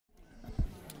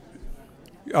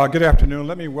Good afternoon.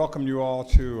 Let me welcome you all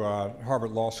to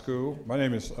Harvard Law School. My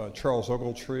name is Charles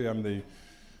Ogletree. I'm the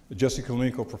Jesse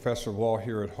Kulinko Professor of Law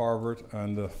here at Harvard.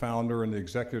 I'm the founder and the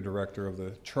executive director of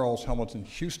the Charles Hamilton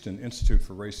Houston Institute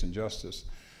for Race and Justice.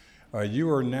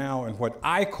 You are now in what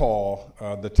I call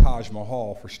the Taj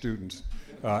Mahal for students.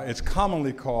 It's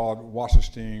commonly called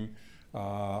Wasserstein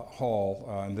Hall,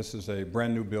 and this is a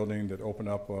brand new building that opened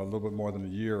up a little bit more than a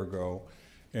year ago.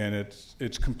 And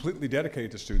it's completely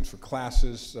dedicated to students for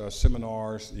classes,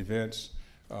 seminars, events,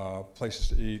 places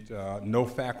to eat, no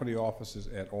faculty offices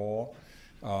at all.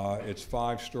 It's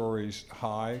 5 stories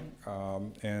high,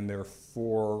 and there are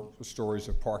 4 stories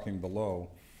of parking below.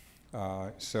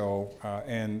 I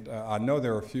know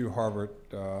there are a few Harvard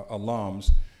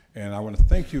alums, and I want to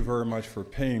thank you very much for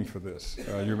paying for this.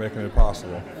 You're making it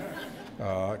possible.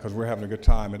 Because we're having a good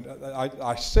time. And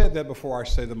I said that before I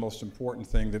say the most important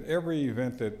thing, that every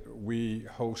event that we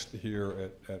host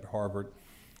here at Harvard,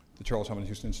 the Charles Hamilton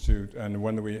Houston Institute, and the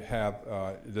one that we have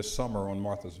this summer on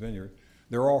Martha's Vineyard,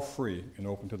 they're all free and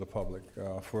open to the public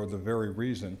for the very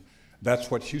reason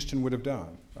that's what Houston would have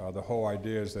done. The whole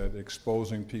idea is that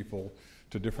exposing people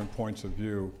to different points of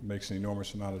view makes an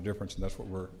enormous amount of difference, and that's what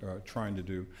we're trying to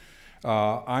do.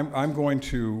 I'm going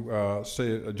to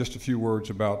say just a few words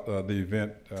about the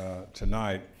event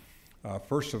tonight.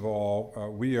 First of all,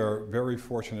 we are very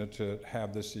fortunate to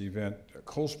have this event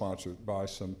co-sponsored by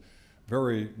some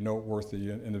very noteworthy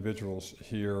individuals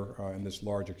here in this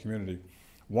larger community.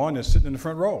 One is sitting in the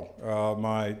front row,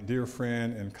 my dear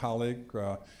friend and colleague,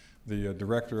 the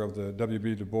director of the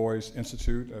W.B. Du Bois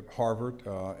Institute at Harvard,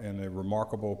 and a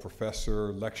remarkable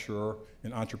professor, lecturer,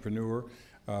 and entrepreneur.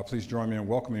 Please join me in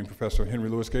welcoming Professor Henry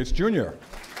Louis Gates, Jr.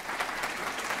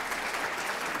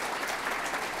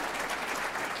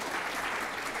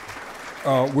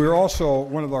 We're also,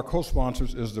 one of our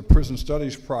co-sponsors is the Prison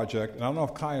Studies Project, and I don't know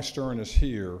if Kaya Stern is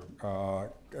here.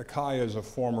 Kaya is a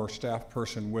former staff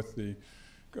person with the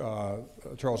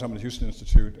Charles Hamilton Houston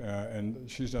Institute,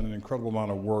 and she's done an incredible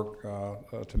amount of work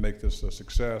to make this a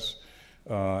success,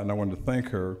 and I wanted to thank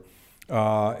her.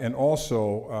 And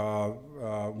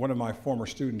also, one of my former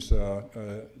students,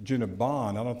 Gina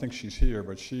Bond, I don't think she's here,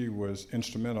 but she was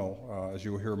instrumental, as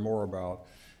you'll hear more about,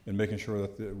 in making sure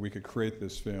that we could create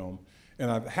this film. And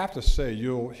I have to say,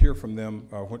 you'll hear from them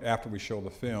after we show the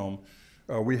film.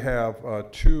 We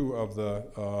have 2 of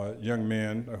the young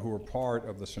men who are part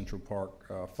of the Central Park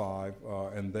 5,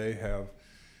 and they have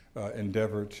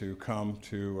endeavored to come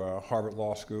to Harvard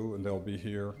Law School, and they'll be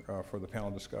here for the panel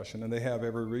discussion. And they have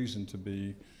every reason to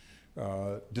be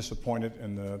disappointed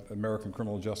in the American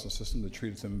criminal justice system that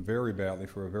treated them very badly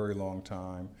for a very long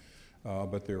time.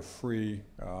 But they're free,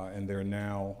 and they're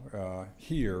now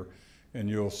here, and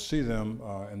you'll see them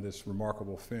in this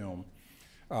remarkable film.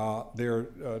 There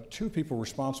are 2 people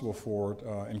responsible for it,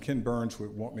 and Ken Burns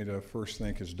would want me to first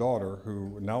thank his daughter,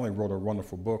 who not only wrote a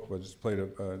wonderful book, but has played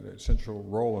a central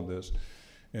role in this.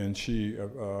 And she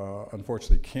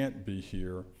unfortunately can't be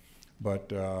here, but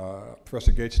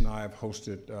Professor Gates and I have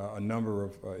hosted a number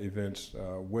of events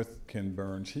with Ken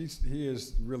Burns. He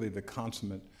is really the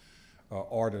consummate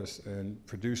artist and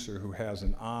producer who has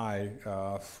an eye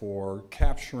for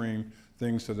capturing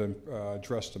things that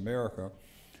address America.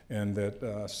 And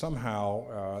that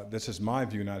somehow, this is my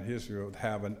view, not his view,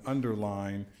 have an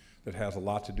underline that has a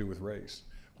lot to do with race.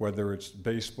 Whether it's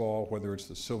baseball, whether it's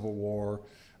the Civil War,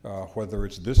 whether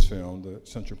it's this film, the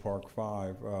Central Park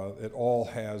 5, it all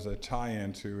has a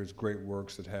tie-in to his great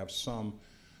works that have some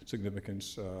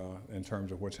significance in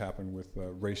terms of what's happened with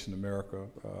race in America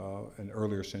in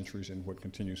earlier centuries and what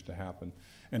continues to happen.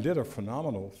 And did a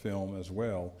phenomenal film as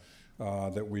well.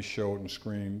 That we showed and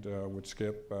screened with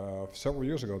Skip several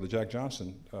years ago, the Jack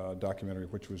Johnson documentary,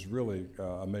 which was really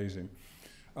amazing.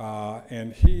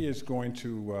 And he is going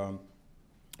to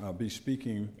be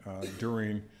speaking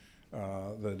during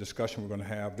the discussion we're going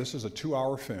to have. This is a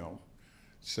 2-hour film,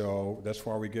 so that's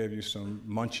why we gave you some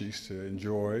munchies to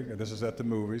enjoy. This is at the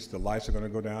movies. The lights are going to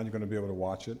go down. You're going to be able to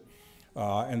watch it.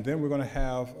 And then we're going to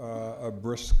have a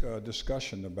brisk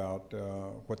discussion about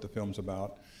what the film's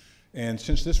about. And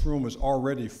since this room is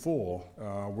already full,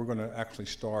 we're going to actually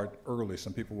start early.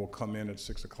 Some people will come in at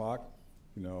 6 o'clock.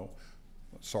 You know,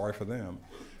 sorry for them.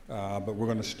 But we're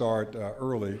going to start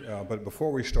early. But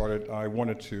before we started, I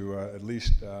wanted to at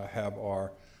least have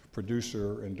our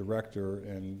producer and director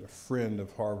and a friend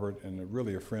of Harvard and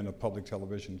really a friend of public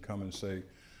television come and say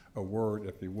a word,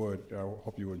 if he would. I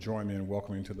hope you would join me in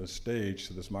welcoming to the stage,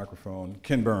 to this microphone,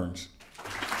 Ken Burns.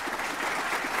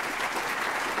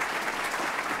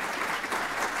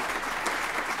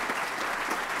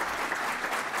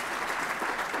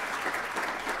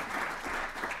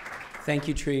 Thank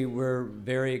you, Tree. We're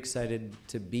very excited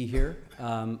to be here.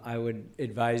 I would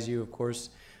advise you, of course,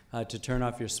 to turn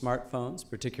off your smartphones,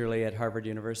 particularly at Harvard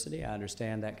University. I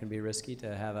understand that can be risky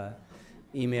to have an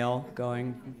email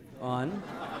going on.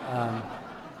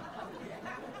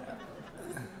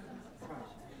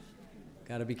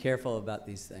 Got to be careful about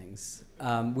these things.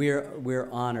 We're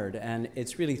honored, and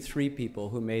it's really three people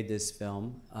who made this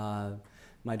film.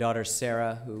 My daughter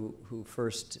Sarah, who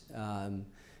first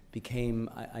became,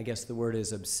 I guess the word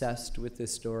is obsessed with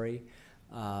this story.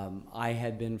 I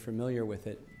had been familiar with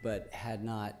it, but had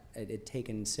not, it had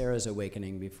taken Sarah's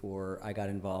awakening before I got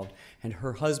involved. And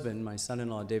her husband, my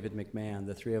son-in-law, David McMahon,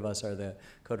 the three of us are the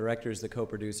co-directors, the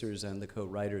co-producers, and the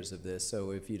co-writers of this.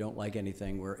 So if you don't like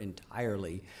anything, we're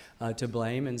entirely to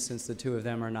blame. And since the two of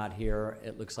them are not here,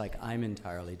 it looks like I'm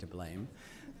entirely to blame.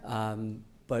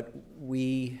 But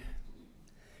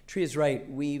Tree is right.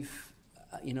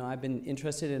 I've been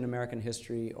interested in American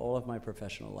history all of my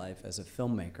professional life as a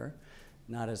filmmaker,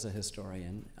 not as a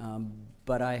historian.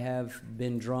 But I have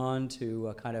been drawn to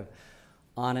a kind of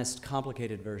honest,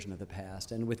 complicated version of the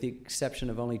past. And with the exception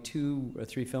of only 2 or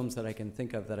 3 films that I can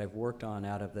think of that I've worked on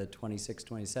out of the 26,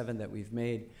 27 that we've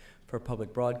made for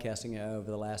public broadcasting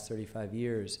over the last 35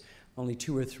 years, only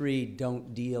 2 or 3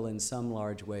 don't deal in some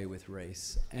large way with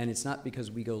race. And it's not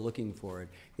because we go looking for it,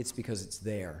 it's because it's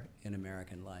there in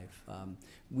American life.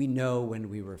 We know when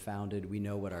we were founded, we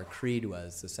know what our creed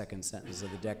was, the second sentence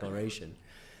of the Declaration,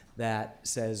 that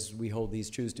says we hold these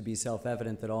truths to be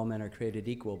self-evident that all men are created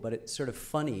equal. But it's sort of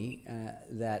funny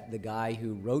that the guy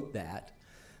who wrote that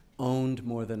owned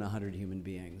more than 100 human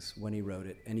beings when he wrote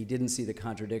it, and he didn't see the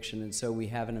contradiction. And so we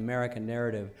have an American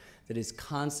narrative that is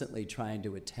constantly trying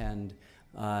to attend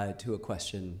to a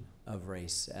question of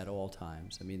race at all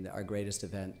times. I mean, our greatest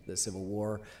event, the Civil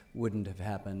War, wouldn't have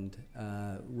happened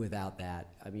without that.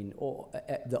 I mean,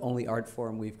 the only art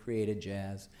form we've created,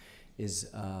 jazz, is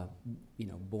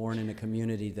born in a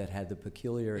community that had the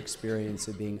peculiar experience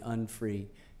of being unfree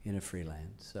in a free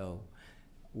land. So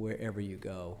wherever you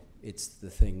go, it's the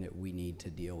thing that we need to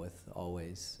deal with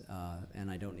always.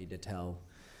 And I don't need to tell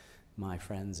my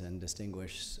friends and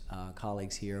distinguished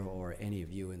colleagues here or any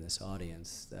of you in this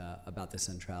audience about the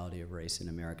centrality of race in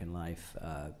American life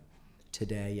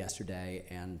today, yesterday,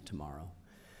 and tomorrow.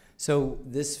 So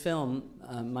this film,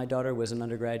 my daughter was an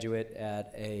undergraduate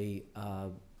at a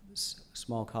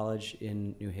small college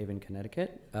in New Haven,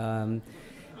 Connecticut.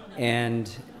 And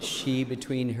she,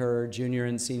 between her junior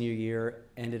and senior year,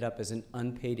 ended up as an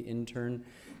unpaid intern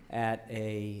at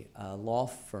a law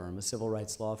firm, a civil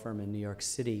rights law firm in New York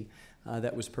City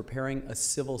that was preparing a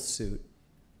civil suit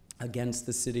against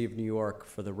the city of New York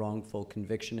for the wrongful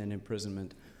conviction and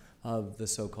imprisonment of the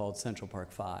so-called Central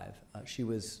Park Five. She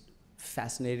was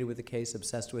fascinated with the case,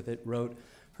 obsessed with it, wrote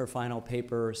her final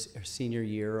paper her senior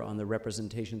year on the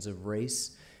representations of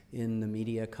race in the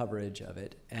media coverage of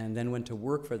it, and then went to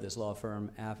work for this law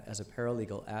firm as a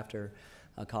paralegal after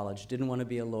college. Didn't want to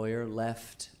be a lawyer,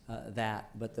 left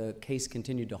that, but the case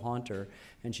continued to haunt her,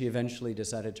 and she eventually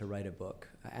decided to write a book.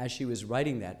 As she was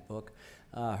writing that book,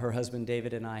 her husband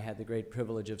David and I had the great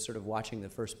privilege of sort of watching the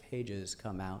first pages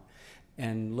come out,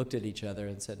 and looked at each other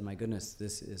and said, my goodness,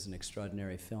 this is an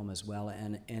extraordinary film as well,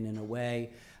 and in a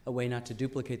way not to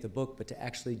duplicate the book, but to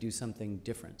actually do something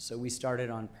different. So we started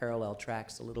on parallel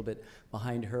tracks a little bit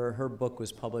behind her. Her book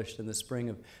was published in the spring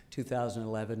of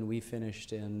 2011. We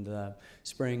finished in the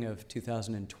spring of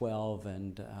 2012,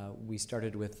 and we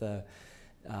started with the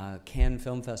Cannes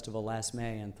Film Festival last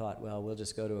May and thought, well, we'll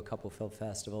just go to a couple film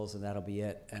festivals and that'll be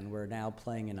it. And we're now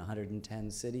playing in 110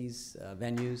 cities,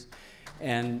 venues,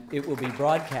 and it will be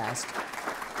broadcast.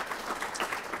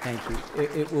 Thank you.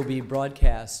 It will be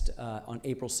broadcast on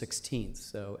April 16th.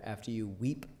 So after you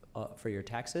weep for your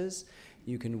taxes,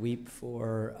 you can weep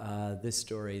for this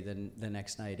story the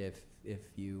next night if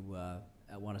you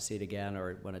want to see it again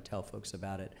or want to tell folks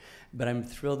about it. But I'm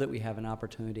thrilled that we have an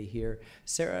opportunity here.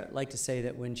 Sarah liked to say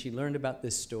that when she learned about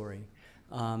this story,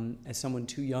 as someone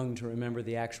too young to remember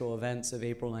the actual events of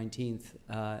April 19th,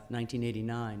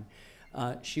 1989,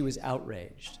 she was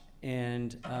outraged.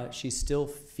 And she still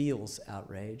feels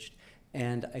outraged.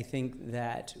 And I think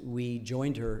that we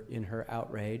joined her in her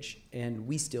outrage, and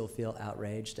we still feel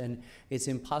outraged. And it's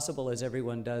impossible, as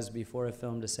everyone does before a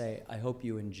film, to say, I hope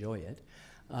you enjoy it,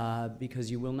 because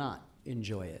you will not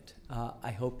enjoy it. I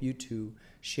hope you too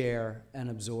share and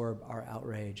absorb our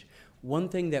outrage. One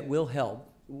thing that will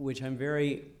help, which I'm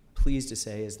very pleased to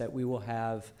say, is that we will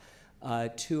have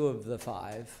 2 of the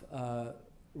 5,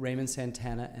 Raymond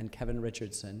Santana and Kevin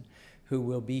Richardson, who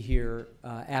will be here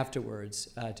afterwards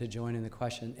to join in the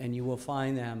question, and you will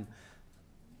find them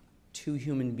two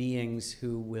human beings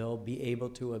who will be able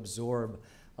to absorb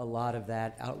a lot of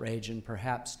that outrage and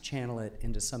perhaps channel it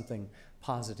into something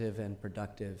positive and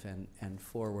productive and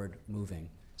forward moving.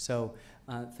 So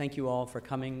thank you all for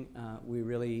coming. We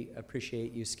really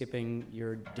appreciate you skipping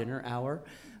your dinner hour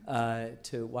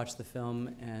to watch the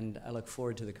film, and I look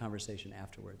forward to the conversation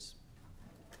afterwards.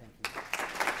 Thank you.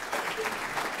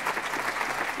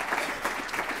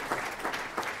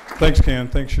 Thanks, Ken.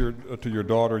 Thanks to your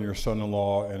daughter and your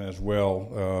son-in-law, and as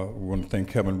well, we want to thank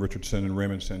Kevin Richardson and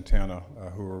Raymond Santana,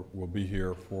 who will be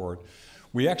here for it.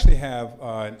 We actually have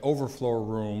an overflow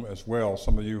room as well.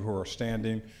 Some of you who are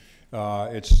standing,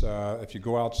 if you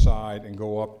go outside and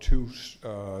go up 2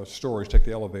 stories, take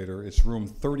the elevator, it's room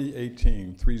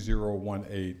 3018,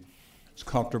 3018. It's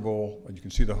comfortable. You can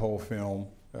see the whole film,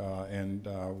 and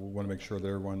we want to make sure that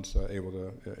everyone's able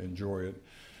to enjoy it.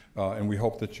 And we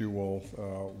hope that you will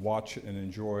watch and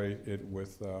enjoy it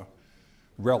with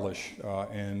relish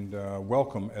and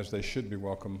welcome, as they should be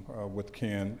welcome, with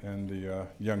Ken and the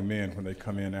young men when they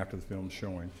come in after the film's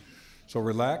showing. So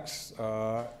relax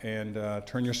and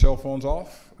turn your cell phones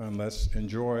off, and let's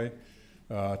enjoy,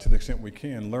 to the extent we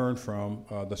can, learn from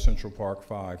the Central Park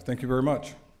Five. Thank you very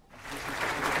much.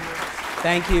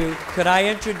 Thank you. Could I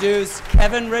introduce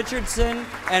Kevin Richardson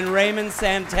and Raymond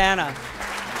Santana?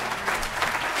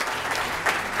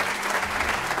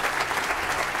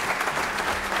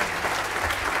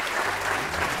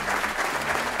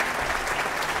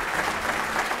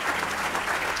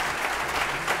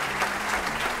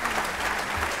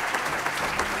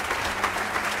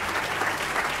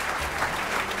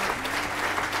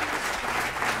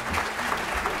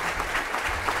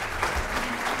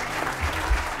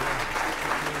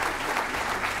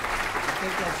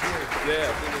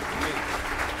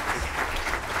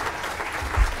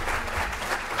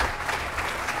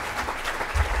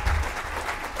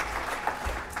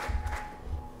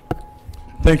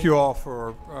 Thank you all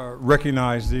for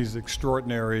recognizing these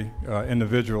extraordinary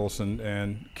individuals,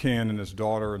 and Ken and his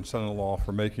daughter and son-in-law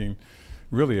for making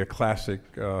really a classic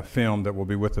film that will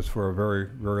be with us for a very,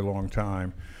 very long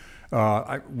time.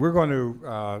 We're going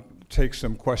to take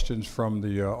some questions from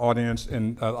the audience,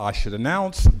 and I should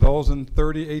announce those in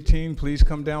 3018, please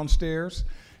come downstairs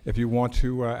if you want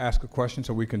to ask a question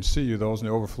so we can see you, those in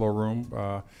the overflow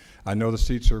room. I know the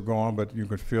seats are gone, but you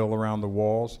can feel around the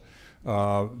walls.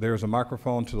 There's a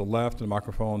microphone to the left and a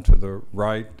microphone to the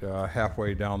right,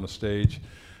 halfway down the stage.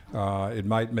 It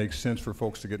might make sense for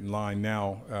folks to get in line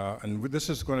now. And this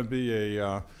is going to be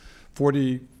a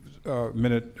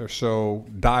 40-minute or so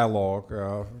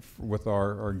dialogue with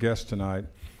our guest tonight.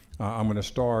 I'm going to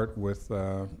start with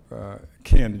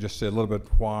Ken to just say a little bit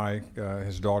why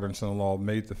his daughter and son-in-law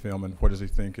made the film and what does he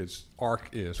think its arc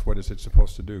is. What is it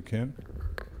supposed to do, Ken?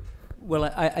 Well,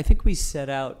 I think we set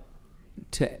out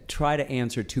to try to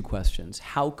answer 2 questions.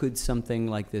 How could something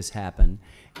like this happen?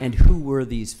 And who were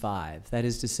these 5? That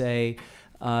is to say,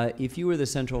 if you were the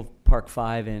Central Park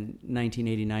Five in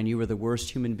 1989, you were the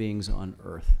worst human beings on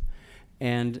earth.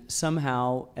 And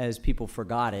somehow, as people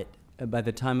forgot it, by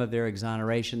the time of their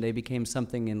exoneration, they became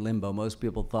something in limbo. Most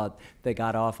people thought they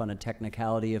got off on a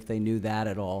technicality if they knew that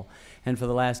at all. And for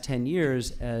the last 10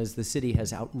 years, as the city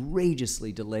has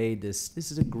outrageously delayed this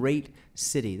is a great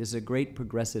city. This is a great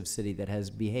progressive city that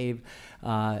has behaved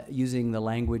using the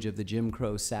language of the Jim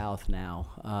Crow South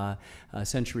now, a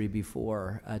century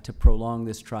before, to prolong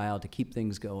this trial, to keep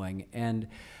things going. And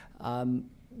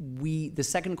the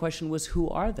second question was, who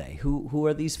are they? Who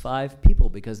are these 5 people?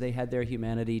 Because they had their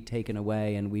humanity taken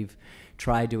away, and we've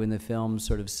tried to, in the film,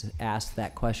 sort of ask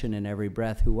that question in every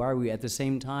breath, who are we? At the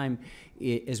same time,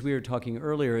 as we were talking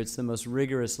earlier, it's the most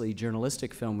rigorously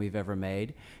journalistic film we've ever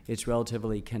made. It's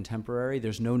relatively contemporary.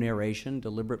 There's no narration,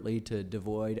 deliberately to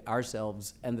devoid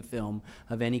ourselves and the film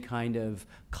of any kind of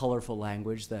colorful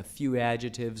language. The few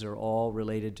adjectives are all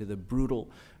related to the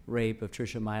brutal rape of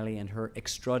Tricia Miley and her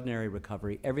extraordinary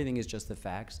recovery. Everything is just the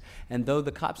facts. And though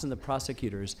the cops and the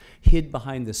prosecutors hid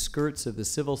behind the skirts of the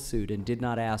civil suit and did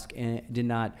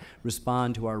not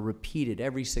respond to our repeated,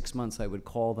 every 6 months I would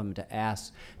call them to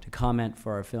ask to comment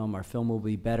for our film will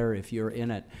be better if you're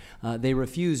in it. They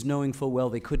refused, knowing full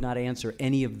well they could not answer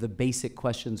any of the basic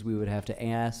questions we would have to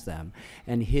ask them,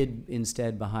 and hid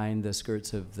instead behind the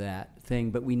skirts of that thing.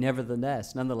 But we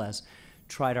nonetheless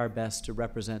tried our best to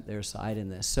represent their side in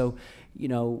this. So, you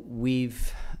know, we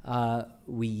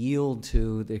yield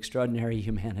to the extraordinary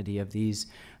humanity of these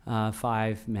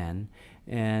 5 men.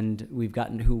 And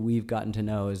who we've gotten to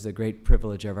know is the great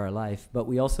privilege of our life. But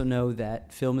we also know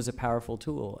that film is a powerful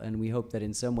tool, and we hope that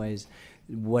in some ways,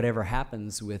 whatever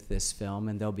happens with this film,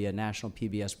 and there'll be a national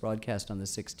PBS broadcast on the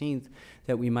 16th,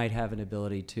 that we might have an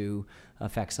ability to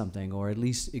affect something, or at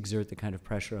least exert the kind of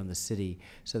pressure on the city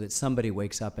so that somebody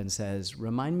wakes up and says,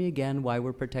 remind me again why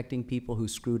we're protecting people who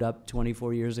screwed up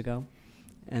 24 years ago,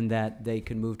 and that they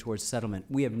can move towards settlement.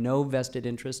 We have no vested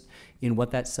interest in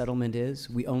what that settlement is.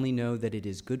 We only know that it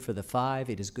is good for the 5,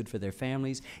 it is good for their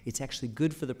families, it's actually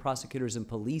good for the prosecutors and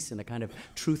police in a kind of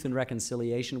truth and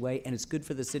reconciliation way, and it's good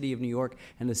for the city of New York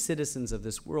and the citizens of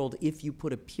this world if you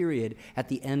put a period at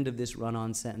the end of this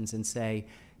run-on sentence and say,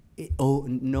 oh,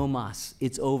 no mas,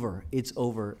 it's over,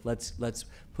 let's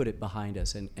put it behind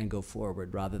us and go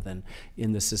forward, rather than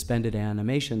in the suspended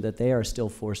animation that they are still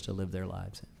forced to live their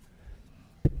lives in.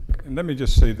 And let me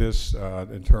just say this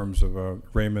in terms of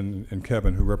Raymond and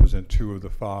Kevin, who represent 2 of the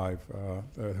 5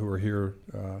 who are here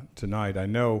tonight. I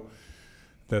know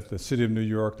that the city of New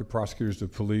York, the prosecutors, the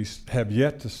police have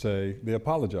yet to say they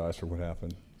apologize for what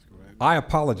happened. I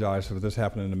apologize for this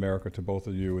happening in America to both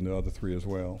of you and the other 3 as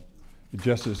well. It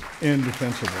just is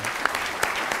indefensible.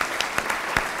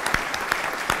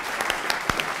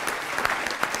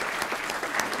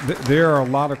 There are a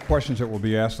lot of questions that will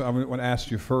be asked. I'm going to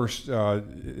ask you first,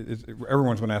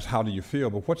 everyone's going to ask, how do you feel?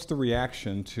 But what's the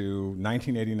reaction to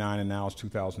 1989 and now it's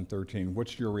 2013?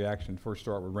 What's your reaction? First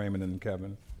start with Raymond and then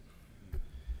Kevin.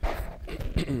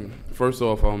 First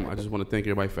off, I just want to thank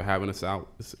everybody for having us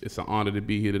out. It's an honor to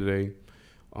be here today.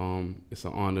 It's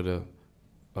an honor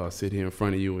to sit here in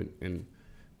front of you and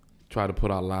try to put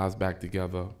our lives back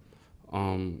together.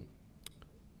 You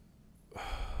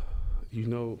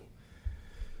know,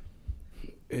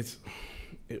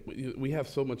 we have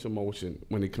so much emotion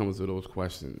when it comes to those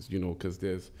questions, you know, because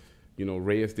there's, you know,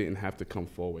 Reyes didn't have to come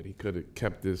forward. He could have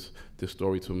kept this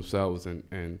story to himself,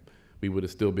 and we would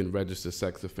have still been registered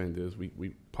sex offenders.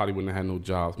 We probably wouldn't have had no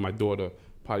jobs. My daughter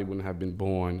probably wouldn't have been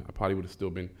born. I probably would have still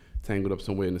been tangled up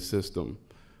somewhere in the system.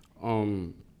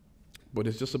 But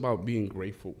it's just about being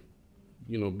grateful,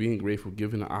 you know, being grateful,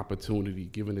 given the opportunity,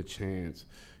 given the chance,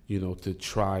 you know, to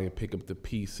try and pick up the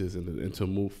pieces and to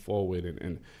move forward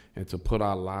and to put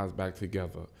our lives back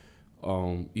together,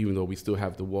 even though we still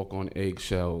have to walk on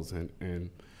eggshells and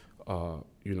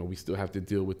you know, we still have to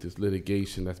deal with this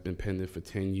litigation that's been pending for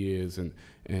 10 years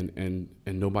and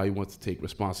nobody wants to take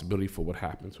responsibility for what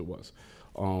happened to us.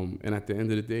 And at the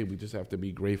end of the day, we just have to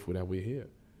be grateful that we're here,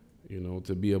 you know,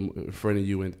 to be in front of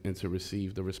you and to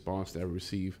receive the response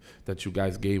that you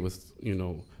guys gave us, you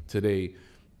know, today.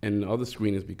 And the other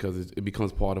screen is because it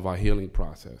becomes part of our healing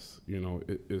process. You know,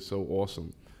 it's so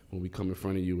awesome when we come in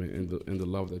front of you and the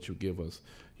love that you give us.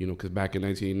 You know, because back in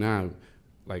 1989,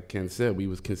 like Ken said, we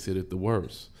was considered the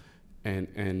worst.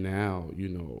 And now, you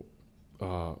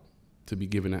know, to be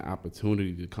given that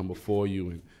opportunity to come before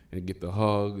you and get the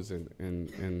hugs and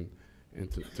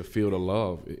to feel the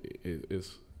love,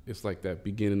 it's like that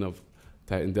beginning of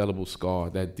that indelible scar,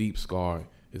 that deep scar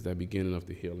is that beginning of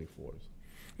the healing for us.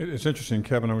 It's interesting,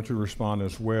 Kevin, I want you to respond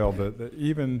as well, that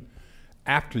even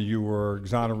after you were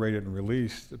exonerated and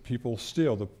released,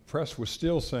 the press was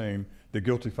still saying the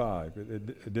guilty 5.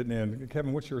 It didn't end.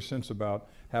 Kevin, what's your sense about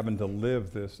having to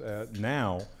live this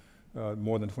now,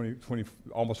 more than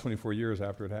almost 24 years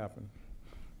after it happened?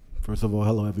 First of all,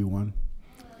 hello, everyone.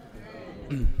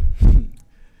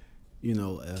 You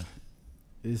know,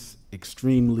 it's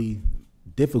extremely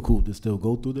difficult to still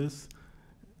go through this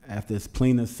after it's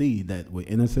plain to see that we're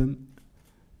innocent,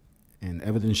 and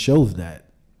evidence shows that.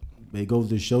 It goes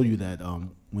to show you that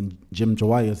when Jim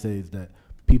Jawaya says that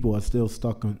people are still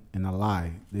stuck in a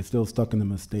lie, they're still stuck in a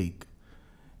mistake.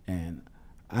 And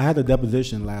I had a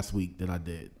deposition last week that I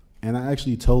did, and I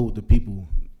actually told the people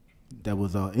that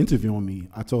was interviewing me,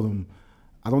 I told them,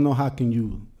 I don't know how can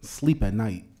you sleep at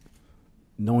night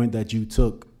knowing that you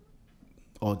took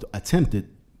or attempted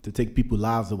to take people's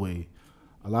lives away.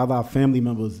 A lot of our family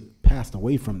members passed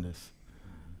away from this.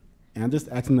 And I'm just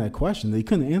asking that question. They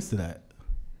couldn't answer that.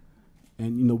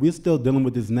 And you know, we're still dealing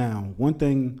with this now. One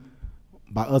thing,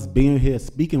 by us being here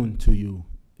speaking to you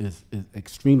is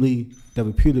extremely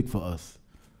therapeutic for us.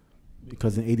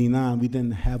 Because in '89, we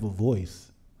didn't have a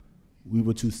voice. We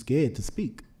were too scared to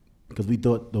speak because we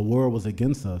thought the world was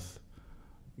against us.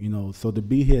 You know, so to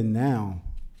be here now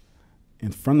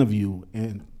in front of you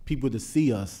and people to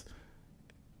see us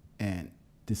and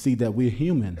to see that we're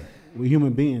human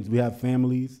beings. We have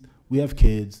families, we have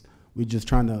kids, we're just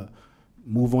trying to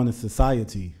move on in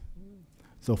society.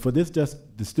 So for this just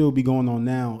to still be going on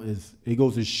now, it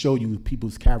goes to show you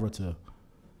people's character.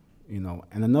 You know,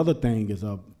 and another thing is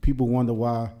people wonder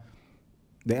why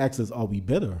they ask us, are we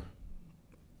bitter?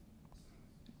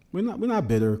 We're not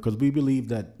bitter because we believe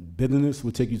that bitterness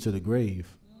will take you to the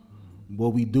grave.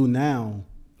 What we do now,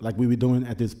 like we were doing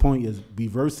at this point, is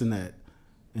reversing that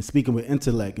and speaking with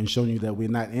intellect and showing you that we're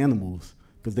not animals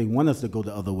because they want us to go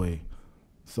the other way.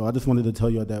 So I just wanted to tell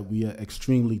you that we are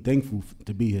extremely thankful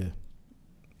to be here.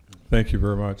 Thank you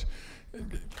very much.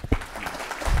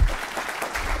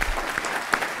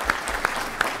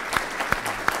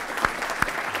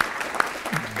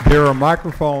 There are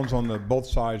microphones on both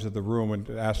sides of the room, and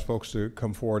to ask folks to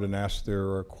come forward and ask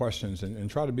their questions, and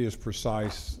try to be as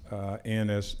precise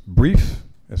and as brief,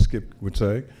 as Skip would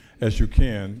say, as you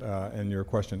can in your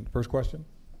question. First question?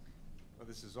 Well,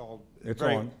 this is all It's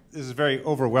very, on. This is very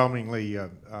overwhelmingly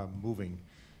moving,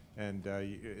 and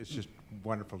it's just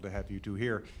wonderful to have you two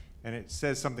here. And it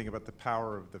says something about the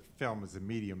power of the film as a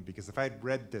medium, because if I'd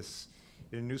read this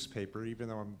in a newspaper, even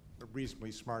though I'm a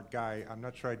reasonably smart guy, I'm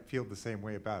not sure I'd feel the same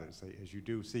way about it as you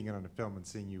do, seeing it on a film and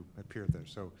seeing you appear there.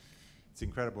 So it's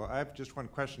incredible. I have just one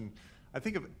question. I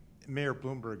think of Mayor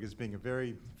Bloomberg as being a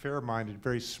very fair-minded,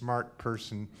 very smart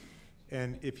person,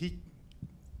 and if he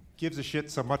gives a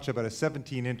shit so much about a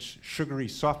 17-inch sugary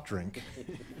soft drink,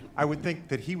 I would think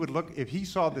that he would look, if he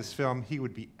saw this film, he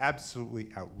would be absolutely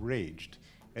outraged.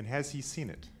 And has he seen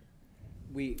it?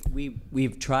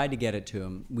 We've tried to get it to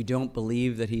him. We don't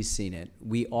believe that he's seen it.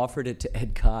 We offered it to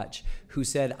Ed Koch, who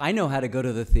said, I know how to go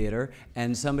to the theater.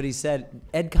 And somebody said,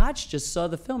 Ed Koch just saw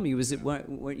the film. He was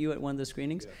weren't you at one of the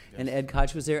screenings? Yeah, yes. And Ed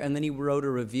Koch was there. And then he wrote a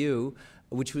review,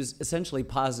 which was essentially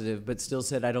positive, but still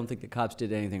said, I don't think the cops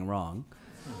did anything wrong.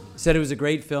 Said it was a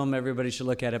great film. Everybody should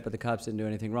look at it, but the cops didn't do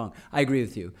anything wrong. I agree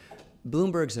with you.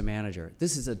 Bloomberg's a manager.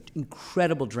 This is an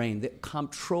incredible drain. The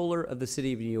comptroller of the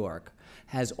city of New York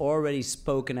has already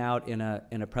spoken out in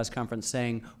a press conference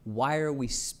saying, why are we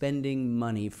spending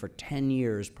money for 10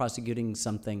 years prosecuting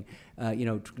something,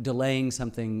 delaying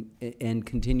something and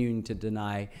continuing to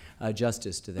deny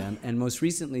justice to them? And most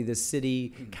recently, the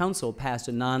city council passed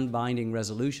a non-binding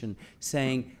resolution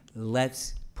saying,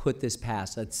 let's put this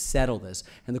past, let's settle this.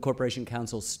 And the Corporation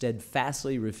Council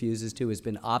steadfastly refuses to, has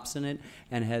been obstinate,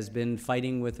 and has been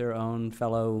fighting with their own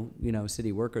fellow,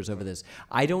 city workers over this.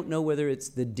 I don't know whether it's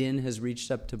the din has reached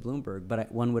up to Bloomberg,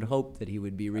 but one would hope that he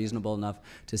would be reasonable enough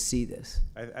to see this.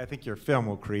 I think your film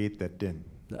will create that din.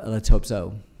 Let's hope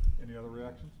so. Any other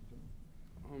reactions?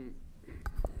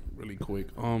 Really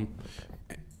quick.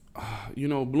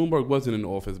 Bloomberg wasn't in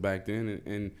office back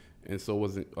then, and so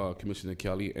wasn't Commissioner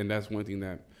Kelly, and that's one thing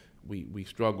that we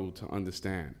struggle to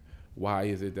understand. Why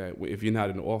is it that if you're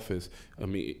not in office, I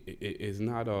mean, it's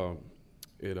not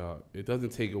it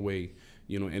doesn't take away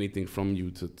anything from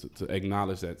you to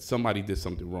acknowledge that somebody did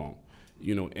something wrong,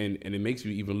 and it makes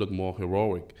you even look more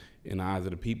heroic in the eyes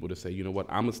of the people to say, you know what,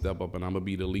 I'm gonna step up and I'm gonna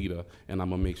be the leader and I'm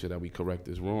gonna make sure that we correct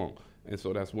this wrong. And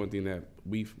so that's one thing that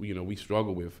we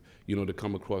struggle with, to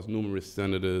come across numerous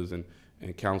senators and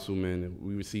councilmen, and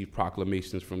we receive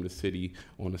proclamations from the city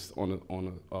from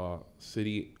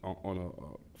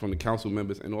the council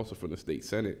members and also from the state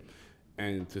senate,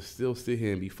 and to still sit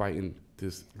here and be fighting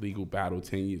this legal battle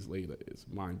 10 years later is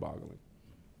mind-boggling.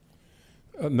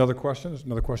 Another question?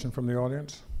 Another question from the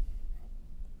audience?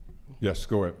 Yes,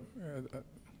 go ahead.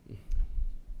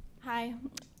 Hi,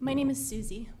 my name is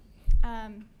Susie.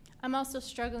 I'm also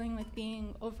struggling with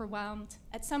being overwhelmed.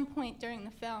 At some point during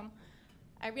the film,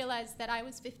 I realized that I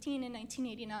was 15 in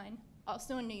 1989,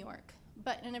 also in New York,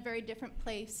 but in a very different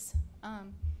place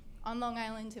on Long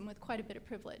Island and with quite a bit of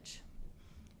privilege.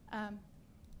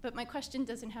 But my question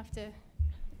doesn't have to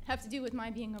do with my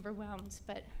being overwhelmed,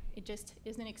 but it just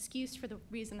is an excuse for the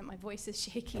reason that my voice is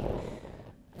shaky.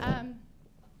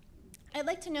 I'd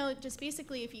like to know just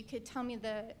basically if you could tell me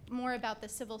more about the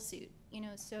civil suit,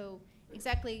 so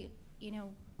exactly,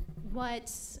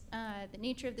 what the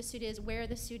nature of the suit is, where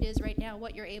the suit is right now,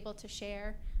 what you're able to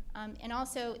share, and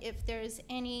also if there's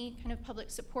any kind of public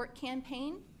support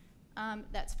campaign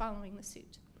that's following the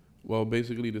suit. Well,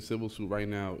 basically the civil suit right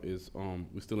now is,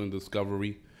 we're still in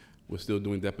discovery. We're still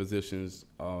doing depositions.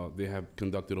 They have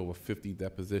conducted over 50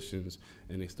 depositions,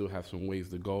 and they still have some ways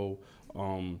to go.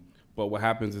 But what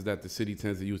happens is that the city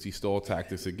tends to use these stall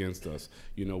tactics against us.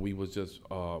 We was just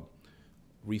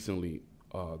recently,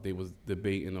 they was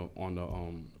debating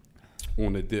on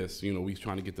the disc. We was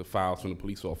trying to get the files from the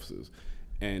police officers,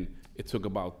 and it took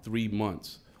about 3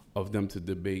 months of them to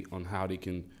debate on how they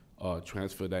can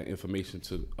transfer that information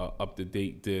to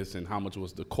up-to-date this and how much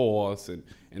was the cost, and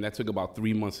that took about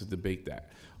 3 months to debate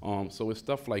that. So it's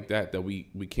stuff like that that we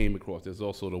came across. There's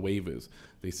also the waivers.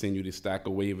 They send you this stack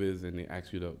of waivers and they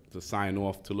ask you to sign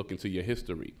off to look into your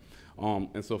history.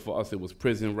 And so for us, it was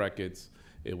prison records,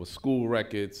 it was school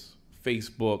records,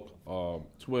 Facebook,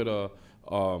 Twitter.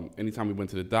 Anytime we went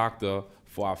to the doctor,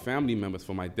 for our family members,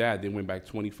 for my dad, they went back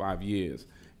 25 years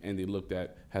and they looked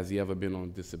at, has he ever been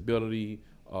on disability?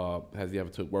 Has he ever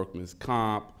took workman's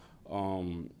comp?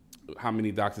 How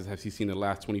many doctors has he seen in the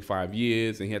last 25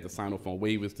 years? And he had to sign off on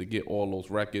waivers to get all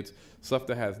those records, stuff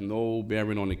that has no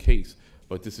bearing on the case.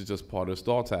 But this is just part of the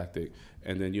stall tactic.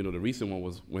 And then, the recent one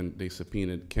was when they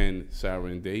subpoenaed Ken, Sarah,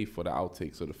 and Dave for the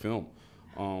outtakes of the film.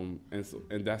 And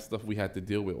that's stuff we had to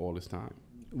deal with all this time.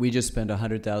 We just spent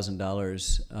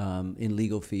 $100,000 in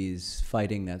legal fees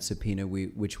fighting that subpoena,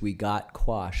 which we got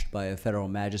quashed by a federal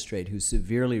magistrate who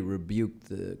severely rebuked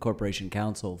the Corporation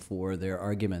Counsel for their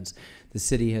arguments. The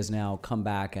city has now come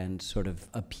back and sort of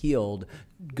appealed,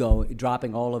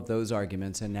 dropping all of those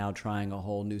arguments and now trying a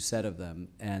whole new set of them.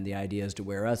 And the idea is to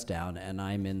wear us down, and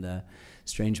I'm in the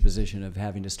strange position of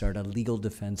having to start a legal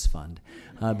defense fund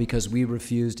because we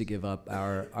refuse to give up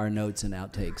our notes and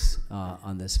outtakes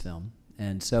on this film.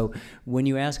 And so when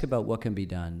you ask about what can be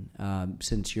done,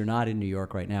 since you're not in New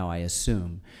York right now, I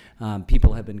assume,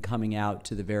 people have been coming out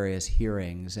to the various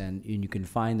hearings, and you can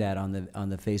find that on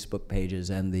the Facebook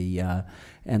pages and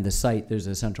the site. There's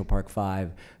a Central Park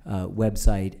 5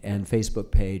 website and Facebook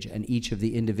page, and each of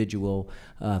the individual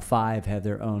 5 have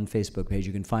their own Facebook page.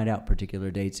 You can find out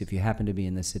particular dates if you happen to be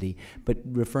in the city. But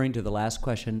referring to the last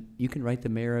question, you can write the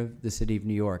mayor of the city of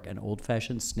New York an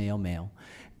old-fashioned snail mail,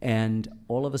 and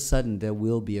all of a sudden there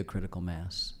will be a critical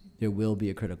mass. There will be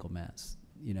a critical mass.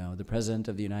 The President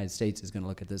of the United States is going to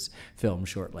look at this film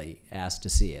shortly, asked to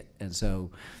see it. And so,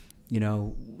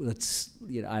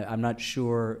 I'm not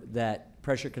sure that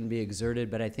pressure can be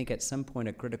exerted, but I think at some point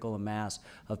a critical mass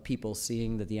of people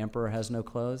seeing that the emperor has no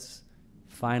clothes,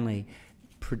 finally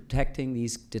protecting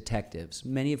these detectives,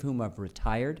 many of whom have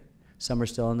retired, some are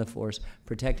still in the force,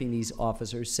 protecting these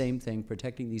officers, same thing,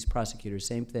 protecting these prosecutors,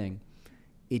 same thing.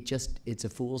 It's a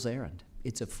fool's errand.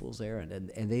 It's a fool's errand,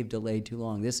 and they've delayed too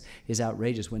long. This is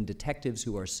outrageous when detectives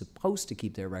who are supposed to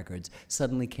keep their records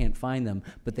suddenly can't find them,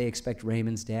 but they expect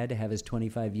Raymond's dad to have his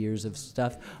 25 years of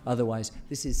stuff. Otherwise,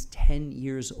 this is 10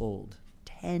 years old.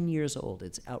 10 years old.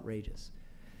 It's outrageous.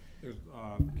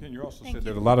 Ken, you also said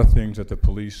there are a lot of things that the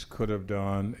police could have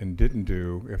done and didn't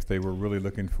do if they were really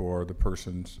looking for the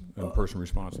person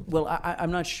responsible. Well, I'm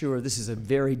not sure. This is a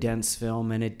very dense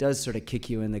film, and it does sort of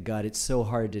kick you in the gut. It's so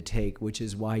hard to take, which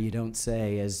is why you don't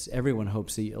say, as everyone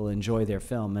hopes that you'll enjoy their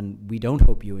film, and we don't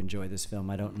hope you enjoy this film.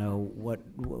 I don't know what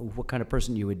kind of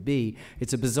person you would be.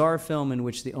 It's a bizarre film in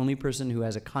which the only person who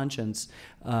has a conscience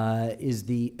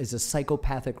is a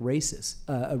psychopathic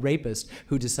a rapist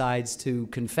who decides to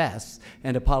confess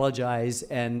and apologize,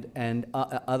 and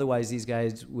otherwise these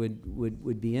guys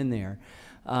would be in there.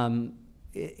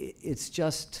 It's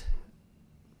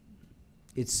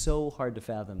so hard to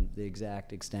fathom the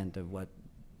exact extent of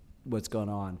what's going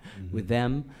on with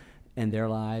them and their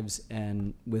lives,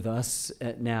 and with us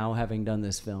now having done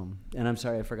this film. And I'm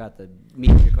sorry, I forgot the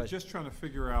meat of your question. Just trying to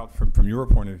figure out from your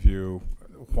point of view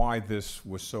why this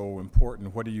was so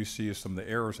important. What do you see as some of the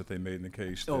errors that they made in the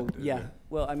case?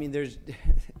 Well, I mean, there's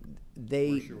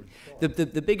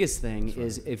the biggest thing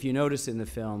is, if you notice in the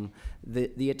film,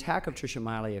 the attack of Tricia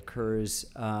Miley occurs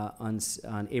on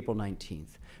April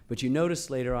 19th. But you notice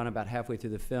later on, about halfway through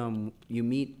the film, you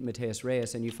meet Mateus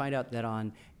Reyes, and you find out that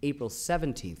on April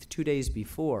 17th, 2 days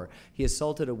before, he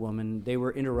assaulted a woman. They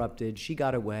were interrupted. She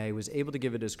got away, was able to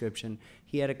give a description.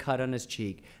 He had a cut on his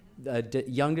cheek. A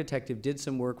young detective did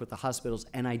some work with the hospitals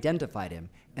and identified him,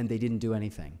 and they didn't do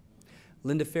anything.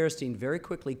 Linda Fairstein very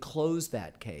quickly closed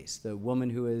that case. The woman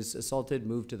who was assaulted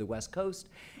moved to the West Coast.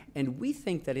 And we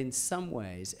think that in some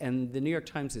ways, and the New York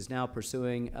Times is now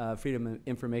pursuing a Freedom of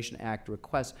Information Act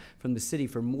request from the city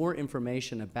for more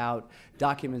information about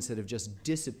documents that have just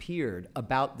disappeared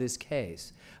about this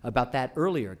case, about that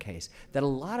earlier case, that a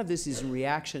lot of this is in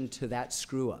reaction to that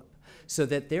screw-up. So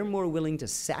that they're more willing to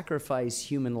sacrifice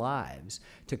human lives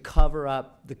to cover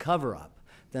up the cover-up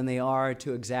than they are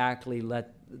to exactly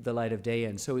let the light of day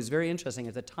in. So it was very interesting.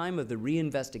 At the time of the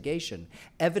reinvestigation,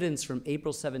 evidence from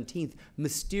April 17th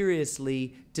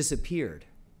mysteriously disappeared.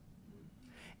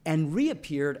 and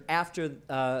reappeared after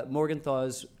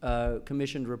Morgenthau's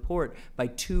commissioned report by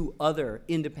 2 other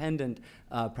independent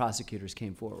prosecutors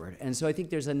came forward. And so I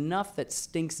think there's enough that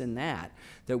stinks in that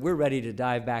we're ready to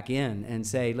dive back in and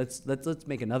say, let's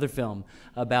make another film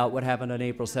about what happened on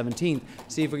April 17th,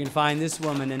 see if we can find this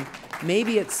woman, and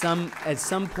maybe at some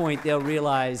point they'll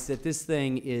realize that this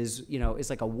thing is,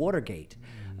 it's like a Watergate.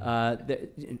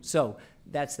 So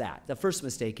that's that. The first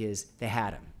mistake is they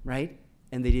had him, right?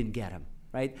 And they didn't get him.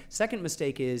 Right? Second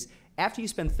mistake is after you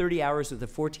spend 30 hours with a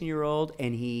 14-year-old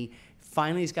and he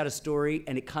finally has got a story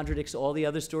and it contradicts all the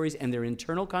other stories and they're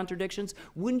internal contradictions,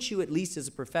 wouldn't you at least as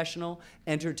a professional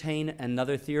entertain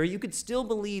another theory? You could still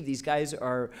believe these guys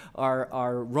are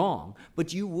wrong,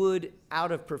 but you would,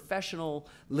 out of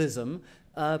professionalism,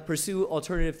 pursue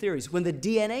alternative theories. When the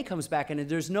DNA comes back and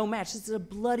there's no match, this is a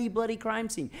bloody, bloody crime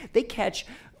scene. They catch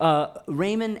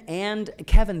Raymond and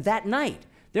Kevin that night.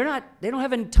 They don't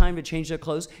have any time to change their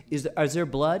clothes. Is there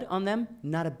blood on them?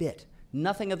 Not a bit.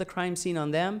 Nothing of the crime scene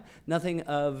on them, nothing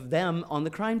of them on the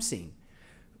crime scene.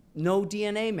 No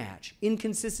DNA match,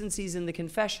 inconsistencies in the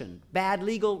confession, bad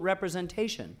legal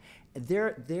representation.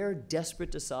 They're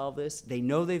desperate to solve this. They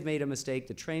know they've made a mistake.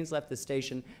 The train's left the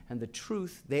station, and the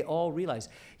truth, they all realize.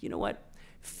 You know what?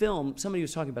 Film, somebody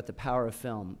was talking about the power of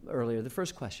film earlier, the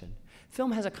first question.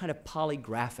 Film has a kind of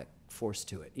polygraphic force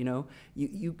to it,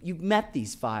 You've met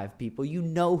these 5 people. You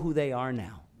know who they are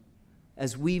now,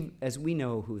 as we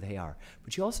know who they are.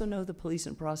 But you also know the police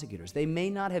and prosecutors. They may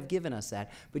not have given us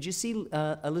that, but you see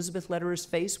Elizabeth Lederer's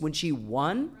face when she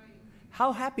won?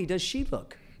 How happy does she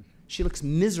look? She looks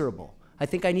miserable. I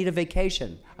think I need a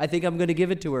vacation. I think I'm going to give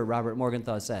it to her, Robert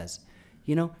Morgenthau says.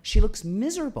 She looks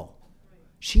miserable.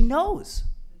 She knows.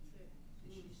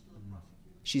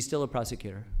 She's still a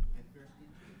prosecutor.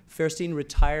 Fairstein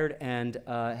retired and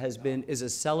is a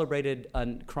celebrated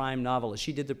crime novelist.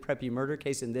 She did the Preppy murder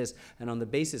case in this and on the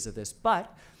basis of this.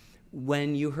 But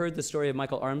when you heard the story of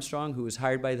Michael Armstrong, who was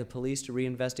hired by the police to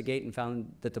reinvestigate and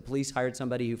found that the police hired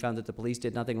somebody who found that the police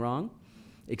did nothing wrong,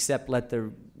 except let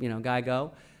the guy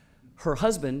go, her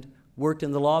husband worked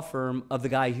in the law firm of the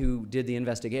guy who did the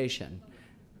investigation.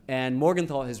 And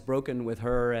Morgenthau has broken with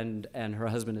her, and her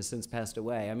husband has since passed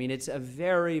away. I mean, it's a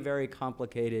very, very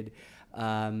complicated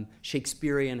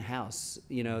Shakespearean house,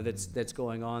 that's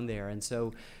going on there. And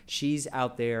so she's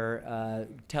out there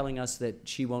telling us that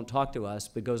she won't talk to us,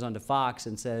 but goes on to Fox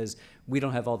and says, we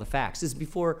don't have all the facts. This is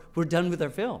before we're done with our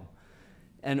film.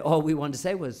 And all we wanted to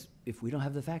say was, if we don't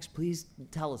have the facts, please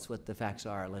tell us what the facts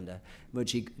are, Linda. But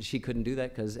she couldn't do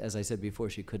that because, as I said before,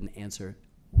 she couldn't answer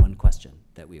one question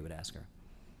that we would ask her.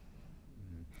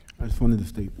 I just wanted to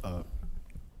state,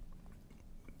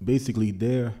 basically,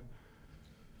 they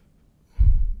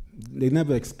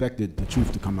never expected the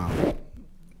truth to come out.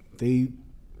 They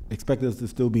expected us to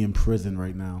still be in prison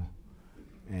right now.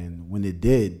 And when it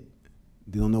did,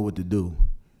 they don't know what to do.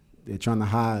 They're trying to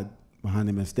hide behind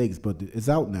their mistakes, but it's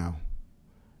out now.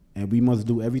 And we must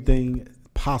do everything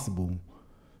possible,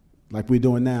 like we're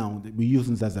doing now. We're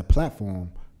using this as a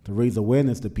platform to raise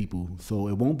awareness to people, so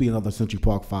it won't be another Century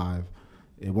Park 5.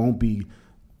 It won't be,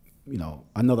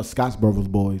 another Scottsboro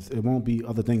Boys. It won't be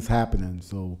other things happening.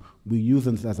 So we're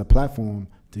using this as a platform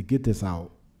to get this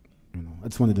out. I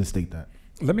just wanted to state that.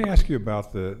 Let me ask you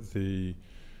about the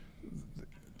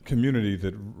community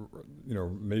that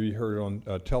maybe heard on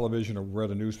television or read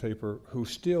a newspaper, who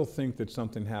still think that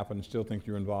something happened, still think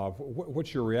you're involved.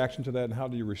 What's your reaction to that, and how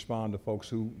do you respond to folks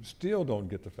who still don't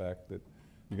get the fact that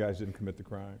you guys didn't commit the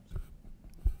crimes?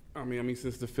 I mean,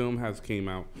 since the film has came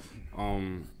out,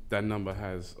 that number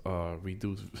has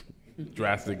reduced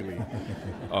drastically.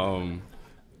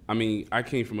 I mean, I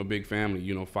came from a big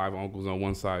family, 5 uncles on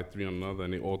one side, 3 on another,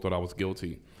 and they all thought I was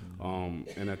guilty.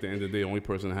 And at the end of the day, the only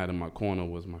person I had in my corner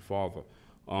was my father.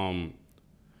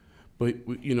 But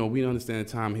we understand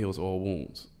time heals all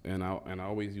wounds, and I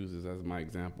always use this as my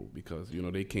example because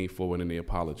they came forward and they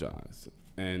apologized,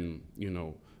 and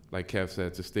like Kev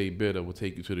said, to stay bitter will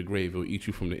take you to the grave. It will eat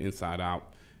you from the inside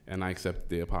out, and I accept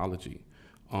the apology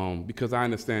because I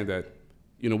understand that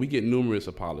we get numerous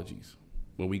apologies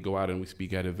when we go out and we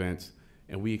speak at events,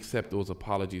 and we accept those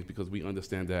apologies because we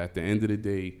understand that at the end of the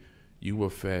day, you were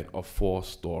fed a false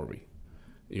story,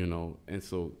 and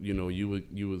so you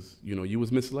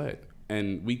was misled,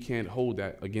 and we can't hold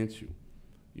that against you.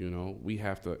 We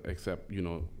have to accept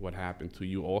what happened to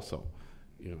you also.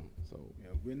 So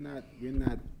yeah, we're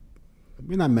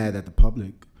not mad at the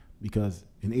public because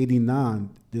in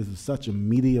 '89 there was such a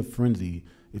media frenzy.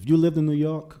 If you lived in New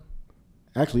York,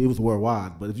 actually it was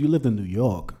worldwide, but if you lived in New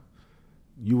York,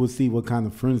 you would see what kind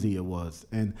of frenzy it was.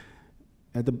 And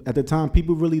at the time,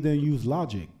 people really didn't use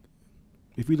logic.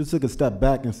 if we just took a step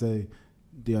back and say,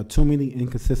 there are too many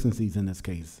inconsistencies in this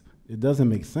case. It doesn't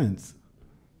make sense,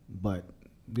 but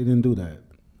they didn't do that.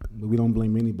 But we don't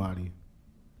blame anybody.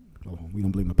 Oh, we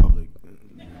don't blame the public.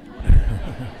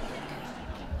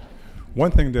 One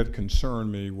thing that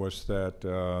concerned me was that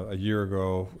a year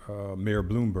ago, Mayor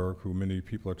Bloomberg, who many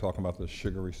people are talking about the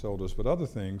sugary sodas, but other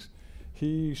things,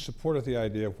 he supported the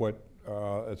idea of what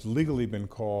it's legally been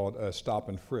called a stop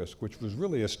and frisk, which was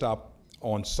really a stop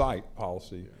on site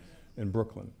policy in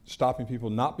Brooklyn, stopping people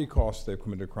not because they've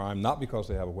committed a crime, not because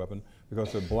they have a weapon,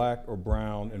 because they're black or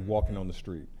brown and walking on the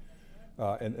street.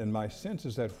 And my sense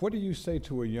is that what do you say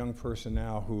to a young person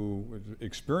now who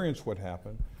experienced what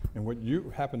happened and what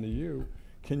happened to you?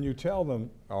 Can you tell them,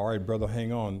 all right, brother,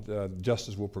 hang on,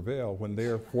 justice will prevail? When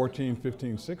they're 14,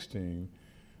 15, 16,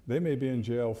 they may be in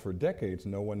jail for decades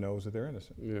and no one knows that they're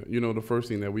innocent. Yeah, you know, the first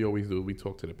thing that we always do, we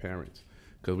talk to the parents,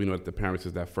 because we know that the parents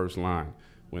is that first line.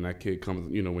 When that kid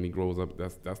comes, you know, when he grows up,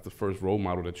 that's the first role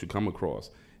model that you come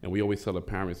across. And we always tell the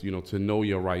parents, you know, to know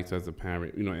your rights as a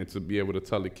parent, you know, and to be able to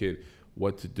tell the kid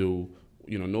what to do,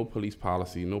 you know, no police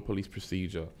policy, no police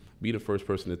procedure. Be the first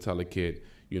person to tell a kid,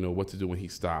 you know, what to do when he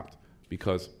stopped.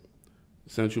 Because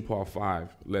Central Park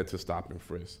 5 led to stop and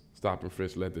frisk. Stop and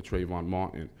frisk led to Trayvon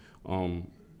Martin,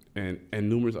 and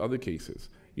numerous other cases.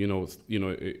 And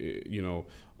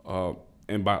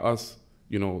by us,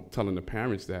 you know, telling the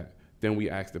parents that, then we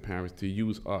ask the parents to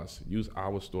use us, use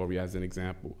our story as an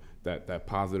example, that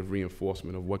positive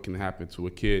reinforcement of what can happen to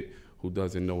a kid who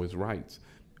doesn't know his rights.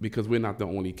 Because we're not the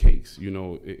only case, you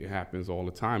know, it happens all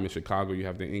the time. In Chicago, you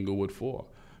have the Inglewood 4,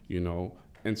 you know.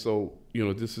 And so, you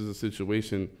know, this is a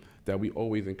situation that we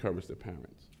always encourage the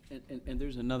parents. And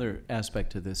there's another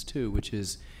aspect to this too, which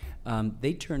is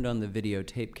they turned on the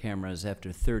videotape cameras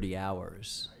after 30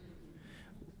 hours.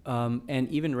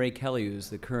 And even Ray Kelly, who's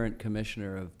the current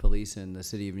commissioner of police in the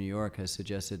city of New York, has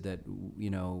suggested that, you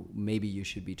know, maybe you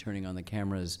should be turning on the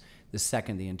cameras the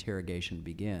second the interrogation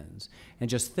begins. And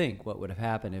just think what would have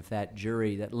happened if that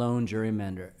jury, that lone jury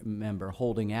member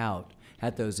holding out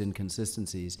at those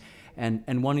inconsistencies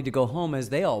and wanting to go home as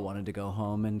they all wanted to go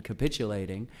home and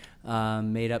capitulating,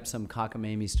 made up some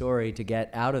cockamamie story to get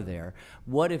out of there.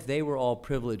 What if they were all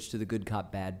privileged to the good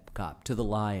cop, bad cop, to the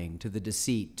lying, to the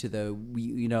deceit, to the,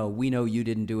 we know you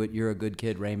didn't do it, you're a good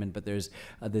kid, Raymond, but there's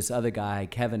this other guy,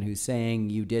 Kevin, who's saying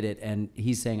you did it, and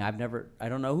he's saying, I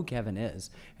don't know who Kevin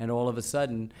is. And all of a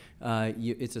sudden,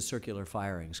 it's a circular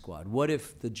firing squad. What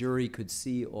if the jury could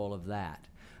see all of that?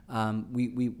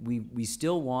 We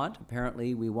still want,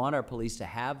 apparently, we want our police to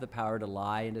have the power to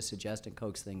lie and to suggest and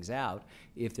coax things out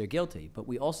if they're guilty. But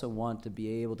we also want to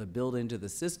be able to build into the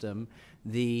system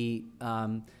the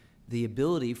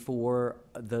ability for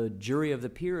the jury of the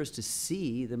peers to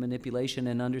see the manipulation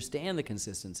and understand the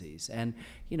consistencies. And,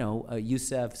 you know,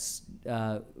 Youssef's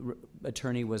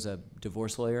attorney was a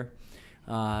divorce lawyer.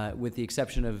 With the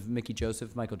exception of Michael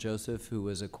Joseph, who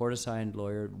was a court-assigned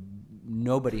lawyer,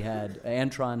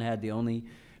 Antron had the only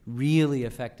really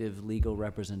effective legal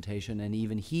representation, and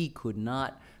even he could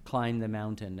not climb the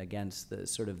mountain against the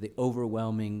sort of the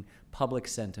overwhelming public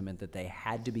sentiment that they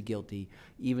had to be guilty,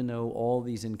 even though all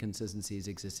these inconsistencies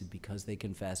existed because they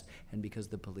confessed and because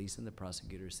the police and the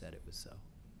prosecutors said it was so.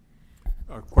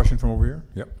 A question from over here?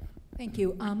 Yep. Thank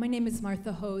you. My name is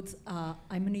Martha Hodes.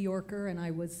 I'm a New Yorker, and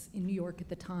I was in New York at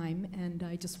the time, and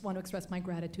I just want to express my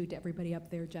gratitude to everybody up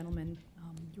there, gentlemen.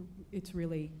 It's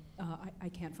really, I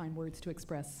can't find words to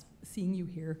express seeing you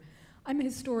here. I'm a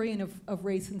historian of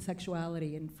race and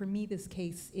sexuality, and for me this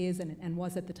case is, and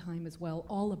was at the time as well,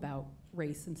 all about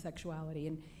race and sexuality.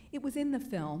 And it was in the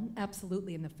film,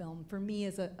 absolutely in the film. For me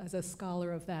as a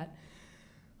scholar of that,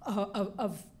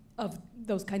 of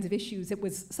those kinds of issues, it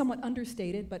was somewhat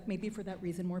understated, but maybe for that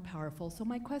reason more powerful. So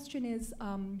my question is,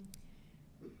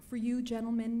 for you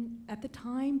gentlemen, at the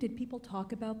time, did people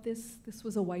talk about this? This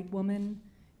was a white woman,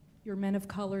 you're men of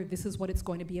color, this is what it's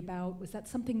going to be about. Was that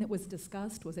something that was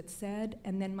discussed? Was it said?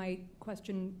 And then my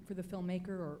question for the filmmaker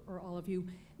or all of you,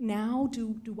 now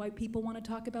do white people want to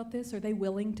talk about this? Are they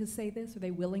willing to say this? Are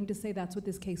they willing to say that's what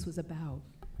this case was about?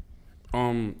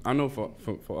 I know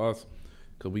for us,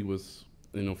 because we was,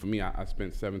 you know, for me, I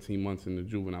spent 17 months in the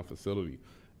juvenile facility,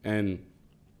 and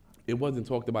it wasn't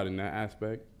talked about in that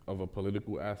aspect of a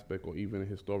political aspect or even a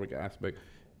historic aspect.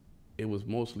 It was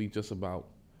mostly just about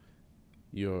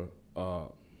you're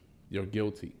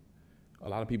guilty. A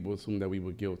lot of people assumed that we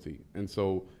were guilty, and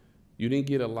so you didn't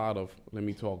get a lot of, let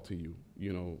me talk to you,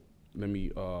 you know, let me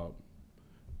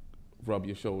rub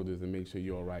your shoulders and make sure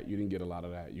you're all right. You didn't get a lot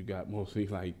of that. You got mostly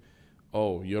like,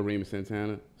 oh, you're Raymond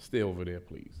Santana? Stay over there,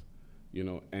 please. You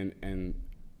know, and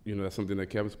you know, that's something that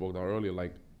Kevin spoke about earlier.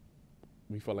 Like,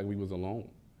 we felt like we was alone,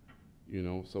 you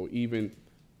know. So even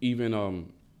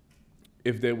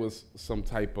if there was some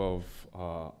type of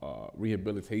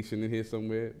rehabilitation in here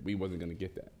somewhere, we wasn't gonna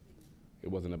get that. It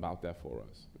wasn't about that for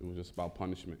us. It was just about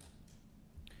punishment.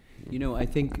 You know, I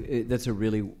think that's a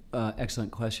really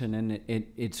excellent question, and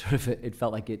it sort of it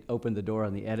felt like it opened the door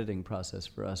on the editing process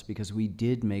for us, because we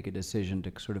did make a decision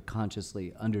to sort of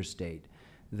consciously understate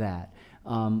that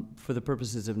for the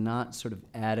purposes of not sort of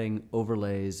adding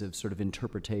overlays of sort of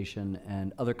interpretation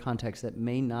and other contexts that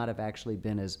may not have actually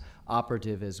been as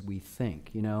operative as we think,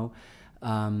 you know.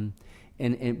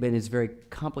 But it's very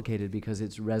complicated because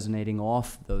it's resonating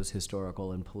off those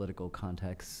historical and political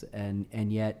contexts,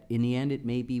 and yet in the end it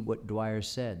may be what Dwyer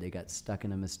said. They got stuck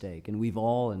in a mistake, and we've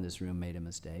all in this room made a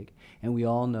mistake, and we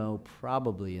all know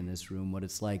probably in this room what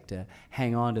it's like to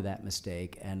hang on to that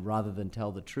mistake, and rather than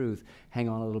tell the truth, hang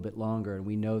on a little bit longer. And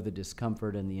we know the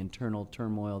discomfort and the internal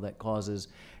turmoil that causes,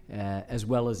 as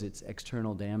well as its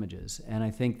external damages. And I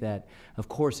think that, of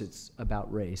course, it's about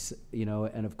race, you know,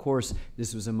 and of course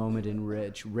this was a moment in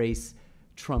which race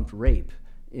trumped rape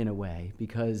in a way,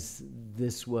 because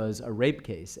this was a rape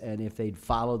case, and if they'd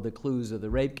followed the clues of the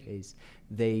rape case,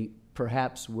 they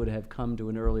perhaps would have come to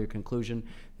an earlier conclusion.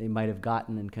 They might have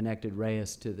gotten and connected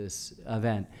Reyes to this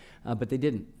event, but they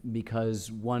didn't,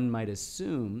 because one might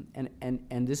assume,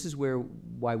 and this is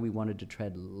why we wanted to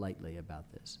tread lightly about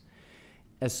this.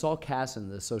 As Saul Kassin,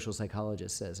 the social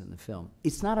psychologist, says in the film,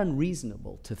 it's not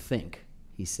unreasonable to think,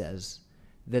 he says,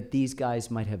 that these guys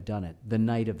might have done it the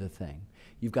night of the thing.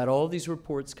 You've got all these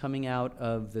reports coming out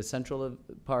of the central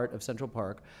part of Central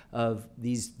Park of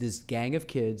this gang of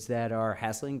kids that are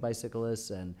hassling bicyclists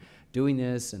and doing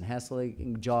this and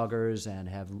hassling joggers and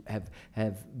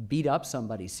have beat up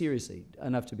somebody seriously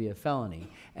enough to be a felony.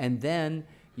 And then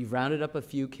you've rounded up a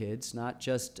few kids, not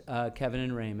just Kevin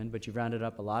and Raymond, but you've rounded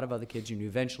up a lot of other kids, and you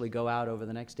eventually go out over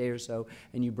the next day or so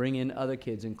and you bring in other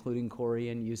kids, including Corey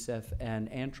and Yusef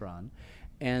and Antron.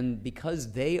 And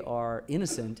because they are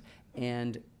innocent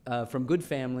and from good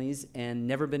families and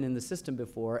never been in the system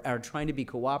before, are trying to be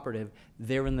cooperative,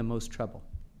 they're in the most trouble.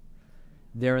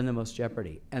 They're in the most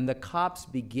jeopardy. And the cops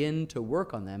begin to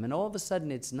work on them, and all of a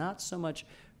sudden it's not so much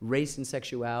race and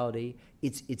sexuality.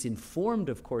 It's informed,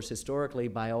 of course, historically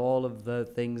by all of the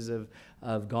things of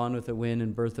Gone with the Wind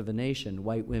and Birth of a Nation,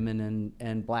 white women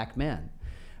and black men.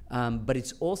 But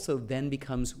it's also then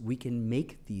becomes, we can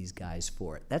make these guys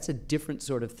for it. That's a different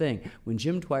sort of thing. When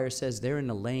Jim Dwyer says they're in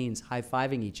the lanes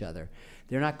high-fiving each other,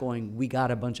 they're not going, we got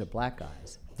a bunch of black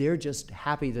guys. They're just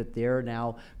happy that they're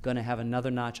now going to have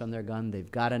another notch on their gun. They've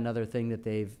got another thing that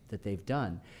they've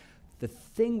done. The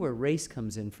thing where race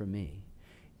comes in for me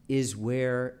is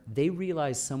where they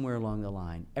realize somewhere along the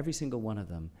line, every single one of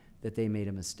them, that they made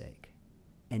a mistake.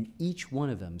 And each one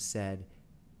of them said,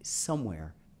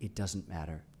 somewhere, it doesn't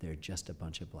matter. They're just a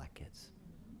bunch of black kids.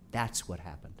 That's what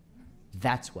happened.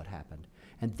 That's what happened.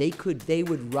 And they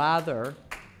would rather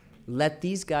let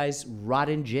these guys rot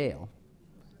in jail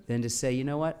than to say, you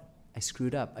know what, I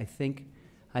screwed up. I think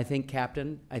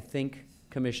Captain, I think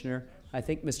Commissioner, I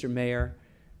think Mr. Mayor,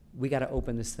 we got to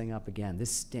open this thing up again.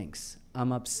 This stinks.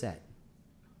 I'm upset.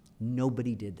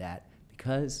 Nobody did that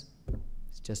because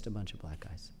it's just a bunch of black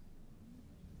guys.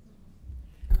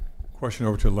 Question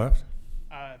over to the left.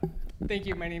 Thank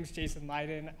you. My name is Jason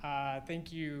Leiden.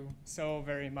 Thank you so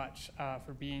very much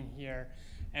for being here.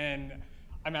 And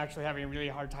I'm actually having a really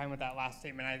hard time with that last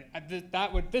statement.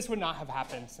 This would not have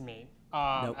happened to me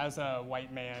Nope. as a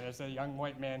white man, as a young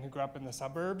white man who grew up in the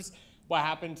suburbs. What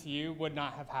happened to you would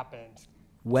not have happened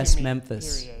West to me,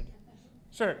 Memphis. period.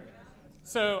 Sure.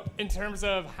 So in terms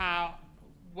of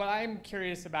what I'm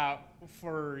curious about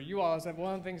for you all is that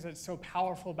one of the things that's so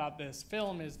powerful about this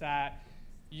film is that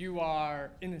you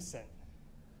are innocent.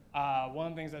 One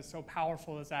of the things that's so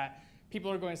powerful is that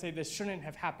people are going to say this shouldn't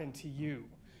have happened to you,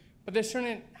 but this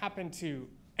shouldn't happen to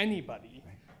anybody.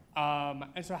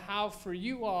 And so how for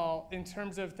you all, in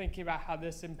terms of thinking about how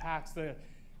this impacts the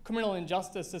criminal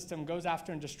injustice system, goes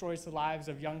after and destroys the lives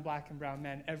of young black and brown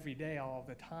men every day, all of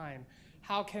the time,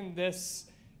 how can this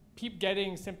keep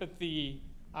getting sympathy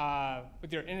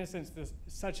with your innocence,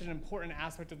 such an important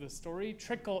aspect of the story,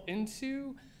 trickle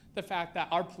into the fact that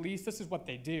our police, this is what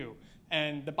they do.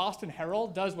 And the Boston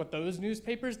Herald does what those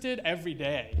newspapers did every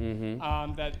day.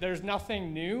 Mm-hmm. That there's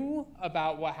nothing new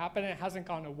about what happened, it hasn't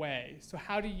gone away. So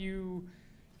how do you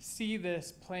see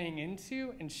this playing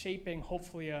into and shaping,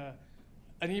 hopefully, an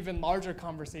even larger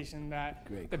conversation that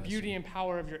the beauty and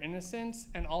power of your innocence,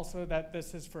 and also that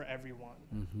this is for everyone?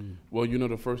 Mm-hmm. Well, you know,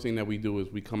 the first thing that we do is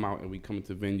we come out and we come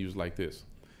into venues like this,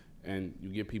 and you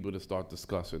get people to start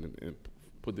discussing and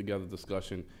put together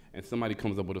discussion, and somebody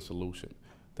comes up with a solution.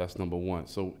 That's number one.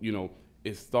 So,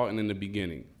 it's starting in the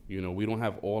beginning. We don't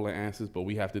have all the answers, but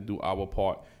we have to do our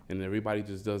part. And if everybody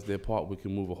just does their part, we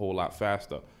can move a whole lot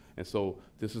faster. And so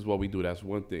this is what we do. That's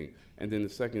one thing. And then the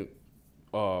second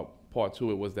part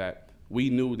to it was that we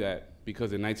knew that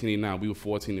because in 1989, we were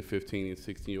 14 and 15 and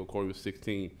 16-year-old Corey was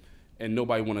 16, and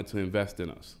nobody wanted to invest in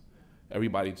us.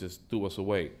 Everybody just threw us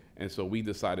away. And so we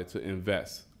decided to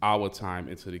invest our time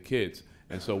into the kids.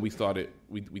 And so we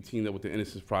teamed up with the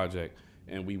Innocence Project,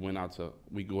 and we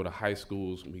go to high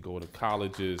schools, we go to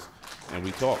colleges, and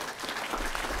we talk.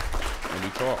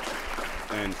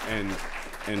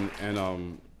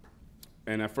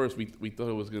 And at first we thought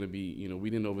it was gonna be, we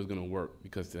didn't know it was gonna work,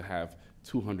 because to have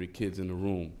 200 kids in the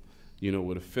room,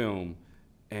 with a film,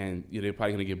 and they're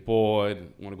probably gonna get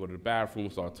bored, wanna go to the bathroom,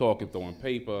 start talking, throwing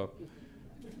paper,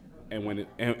 and when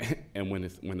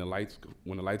the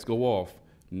lights go off,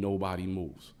 nobody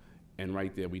moves. And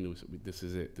right there, we knew this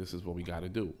is it. This is what we got to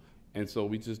do. And so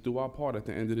we just do our part at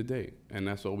the end of the day, and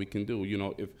that's all we can do.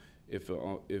 If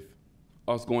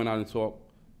us going out and talk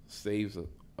saves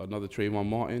another Trayvon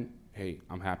Martin, hey,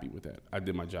 I'm happy with that. I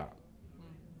did my job.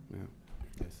 Yeah.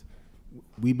 Yes.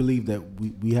 We believe that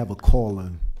we have a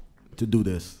calling to do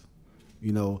this.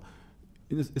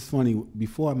 It's funny.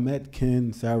 Before I met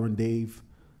Ken, Sarah, and Dave,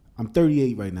 I'm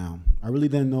 38 right now. I really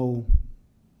didn't know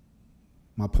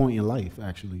my point in life,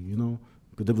 actually,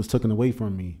 because it was taken away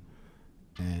from me.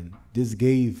 And this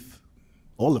gave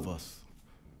all of us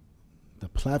the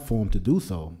platform to do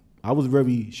so. I was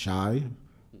very shy.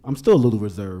 I'm still a little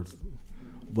reserved.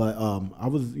 But I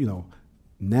was,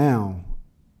 now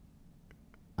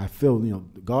I feel,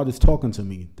 God is talking to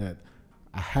me that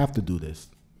I have to do this.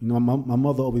 My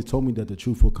mother always told me that the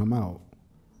truth will come out,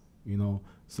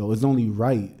 So it's only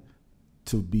right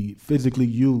to be physically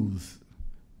used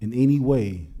in any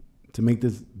way to make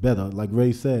this better. Like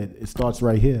Ray said, it starts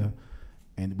right here,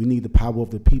 and we need the power of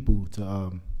the people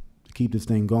to keep this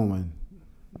thing going.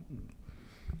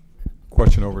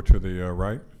 Question over to the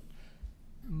right.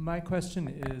 My question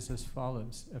is as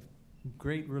follows. A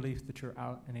great relief that you're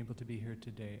out and able to be here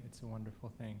today. It's a wonderful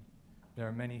thing. There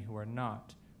are many who are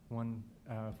not. One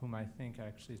of whom I think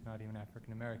actually is not even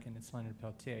African American. It's Leonard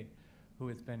Peltier, who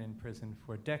has been in prison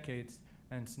for decades,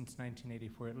 and since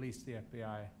 1984 at least the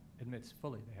FBI admits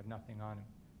fully they have nothing on him,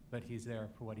 but he's there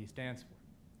for what he stands for.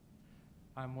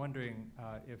 I'm wondering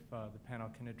if the panel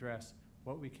can address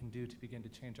what we can do to begin to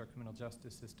change our criminal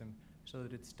justice system so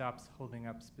that it stops holding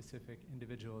up specific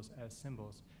individuals as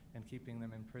symbols and keeping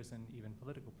them in prison, even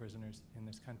political prisoners in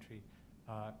this country,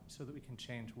 so that we can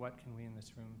change what can we in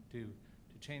this room do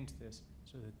to change this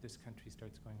so that this country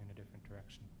starts going in a different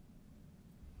direction.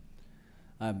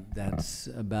 That's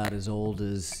about as old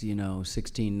as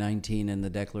 1619 and the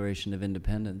Declaration of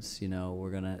Independence.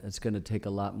 It's gonna take a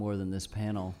lot more than this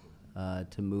panel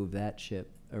to move that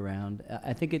ship around.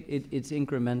 I think it's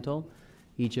incremental.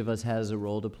 Each of us has a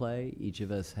role to play. Each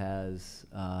of us has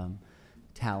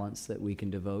talents that we can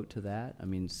devote to that. I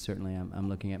mean, certainly I'm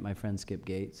looking at my friend Skip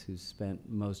Gates, who's spent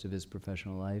most of his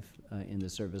professional life in the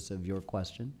service of your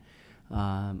question.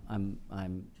 I'm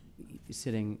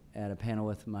sitting at a panel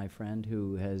with my friend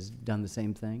who has done the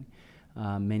same thing.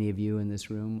 Many of you in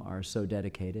this room are so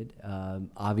dedicated.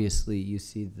 Obviously, you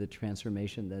see the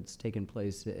transformation that's taken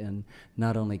place in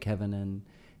not only Kevin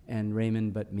and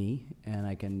Raymond, but me. And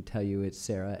I can tell you it's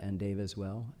Sarah and Dave as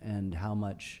well, and how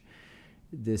much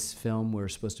this film, we're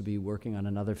supposed to be working on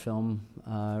another film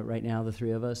right now, the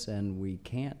three of us, and we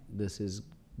can't. This is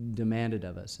demanded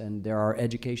of us. And there are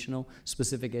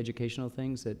specific educational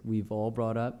things that we've all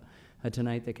brought up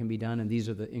tonight that can be done, and these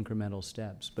are the incremental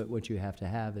steps. But what you have to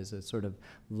have is a sort of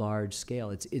large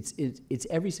scale. It's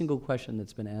every single question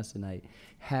that's been asked tonight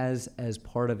has as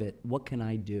part of it, what can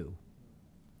I do?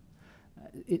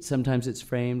 Sometimes it's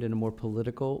framed in a more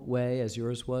political way, as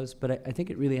yours was, but I think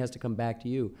it really has to come back to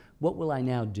you. What will I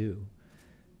now do?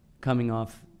 Coming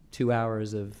off 2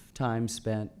 hours of time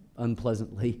spent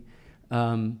unpleasantly,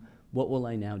 what will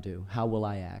I now do? How will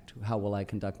I act? How will I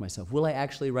conduct myself? Will I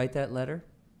actually write that letter?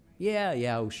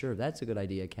 Yeah, oh, sure, that's a good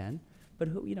idea, Ken. But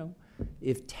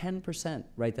if 10%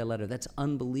 write that letter, that's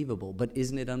unbelievable. But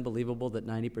isn't it unbelievable that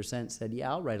 90% said, yeah,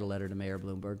 I'll write a letter to Mayor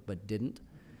Bloomberg, but didn't?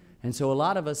 And so a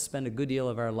lot of us spend a good deal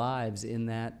of our lives in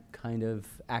that kind of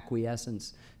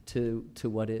acquiescence to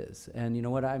what is. And you know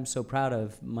what? I'm so proud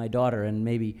of my daughter, and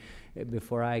maybe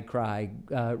before I cry,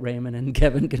 Raymond and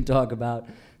Kevin can talk about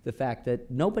the fact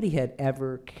that nobody had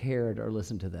ever cared or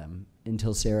listened to them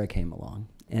until Sarah came along.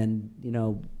 And,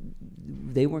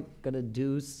 they weren't going to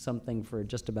do something for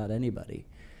just about anybody.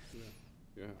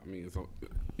 Yeah, I mean,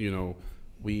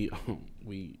 we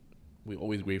we're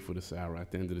always grateful to Sarah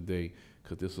at the end of the day,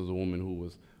 because this was a woman who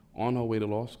was on her way to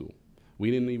law school. We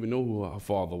didn't even know who her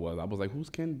father was. I was like, who's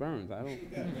Ken Burns?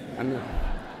 I know.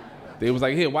 They was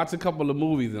like, here, watch a couple of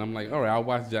movies. And I'm like, all right, I'll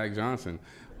watch Jack Johnson.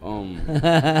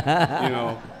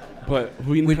 But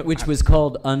which was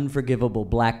called Unforgivable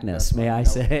Blackness, may I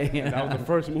say. That was the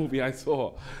first movie I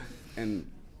saw.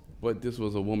 But this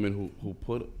was a woman who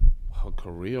put her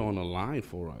career on the line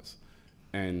for us.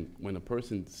 And when a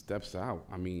person steps out,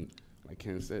 I mean, like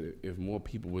Ken said, if more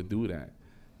people would do that,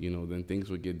 then things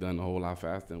would get done a whole lot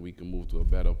faster and we can move to a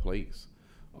better place.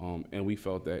 And we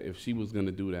felt that if she was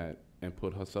gonna do that and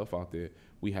put herself out there,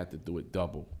 we had to do it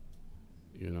double,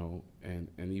 and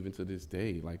even to this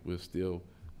day, like we're still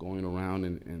going around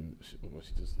and she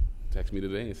just texted me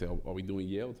today and said, are we doing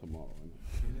Yale tomorrow?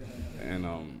 And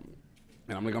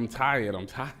I'm like, I'm tired.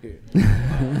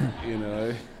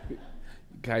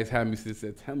 Guys had me since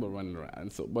September running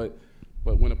around. So, but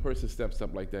when a person steps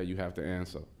up like that, you have to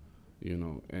answer,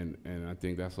 and I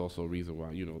think that's also a reason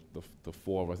why, the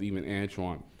four of us, even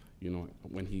Antron,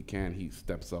 when he can, he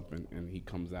steps up and he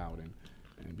comes out and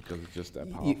because it's just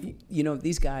that powerful.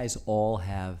 These guys all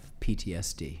have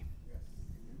PTSD,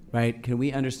 right? Can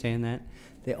we understand that?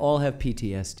 They all have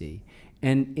PTSD.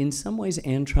 And in some ways,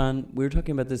 Antron, we were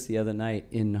talking about this the other night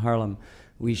in Harlem.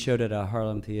 We showed at a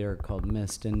Harlem theater called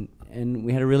Mist, and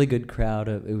we had a really good crowd.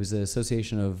 It was the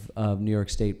Association of New York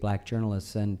State Black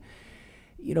Journalists. And,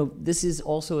 this is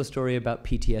also a story about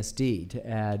PTSD, to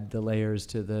add the layers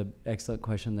to the excellent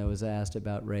question that was asked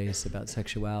about race, about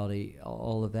sexuality,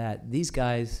 all of that. These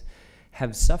guys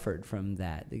have suffered from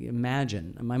that.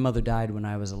 Imagine, my mother died when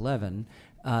I was 11.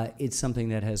 It's something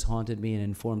that has haunted me and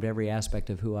informed every aspect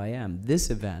of who I am.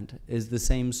 This event is the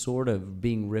same sort of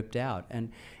being ripped out.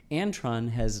 And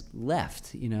Antron has left,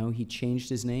 he changed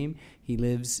his name. He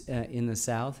lives in the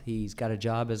South. He's got a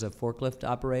job as a forklift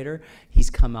operator. He's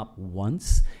come up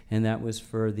once, and that was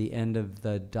for the end of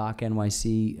the Doc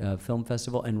NYC Film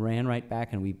Festival, and ran right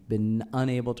back, and we've been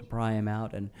unable to pry him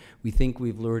out, and we think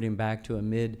we've lured him back to a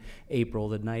mid-April,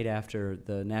 the night after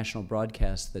the national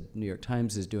broadcast. The New York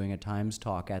Times is doing a Times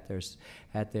talk at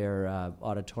their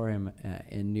auditorium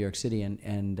in New York City,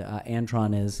 and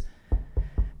Antron is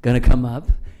going to come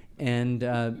up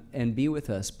and be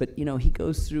with us. But he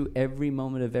goes through every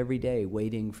moment of every day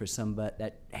waiting for somebody,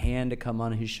 that hand to come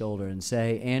on his shoulder and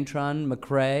say, Antron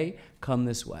McCray, come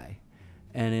this way.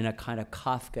 And in a kind of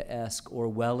Kafkaesque,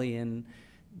 Orwellian,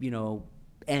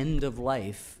 end of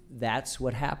life, that's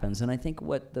what happens. And I think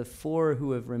what the four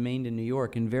who have remained in New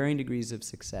York in varying degrees of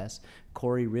success,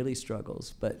 Corey really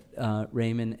struggles, but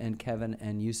Raymond and Kevin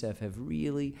and Yusef have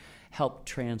really helped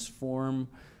transform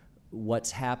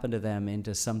what's happened to them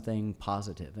into something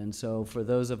positive. And so for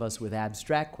those of us with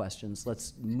abstract questions,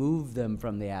 let's move them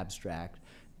from the abstract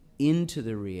into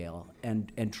the real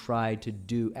and try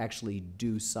to actually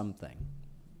do something.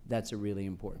 That's a really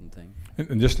important thing.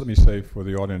 And just let me say for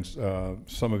the audience,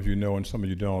 some of you know and some of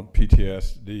you don't,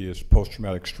 PTSD is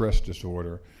post-traumatic stress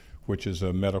disorder, which is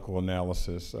a medical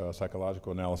analysis,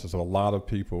 psychological analysis of a lot of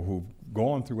people who've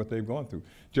gone through what they've gone through.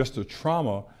 Just the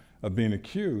trauma of being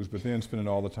accused, but then spending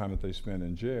all the time that they spend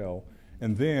in jail,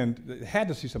 and then they had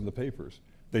to see some of the papers.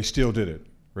 They still did it.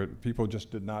 Right? People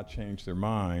just did not change their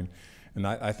mind, and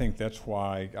I think that's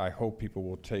why I hope people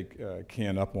will take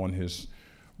Ken up on his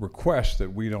request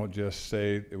that we don't just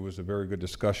say it was a very good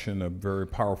discussion, a very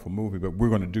powerful movie, but we're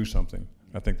going to do something.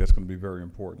 I think that's going to be very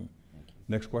important.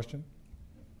 Next question.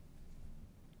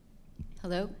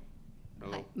 Hello.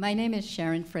 Hi. My name is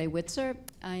Sharon Frey Witzer.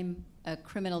 I'm a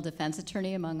criminal defense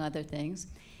attorney, among other things.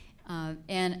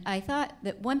 And I thought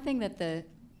that one thing that the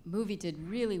movie did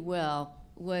really well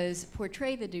was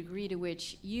portray the degree to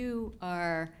which you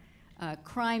are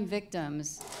crime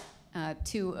victims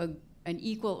to an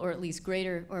equal or at least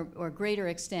greater or greater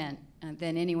extent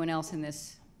than anyone else in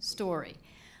this story.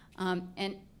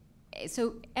 And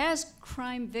so as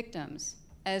crime victims,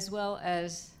 as well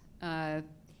as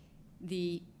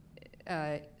the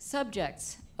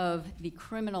subjects of the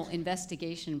criminal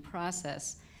investigation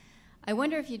process, I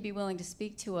wonder if you'd be willing to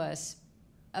speak to us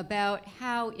about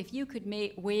how, if you could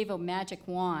wave a magic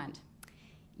wand,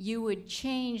 you would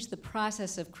change the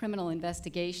process of criminal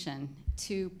investigation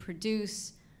to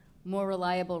produce more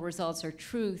reliable results or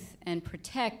truth and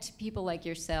protect people like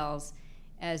yourselves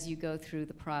as you go through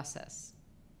the process.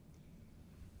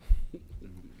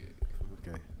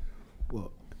 Okay.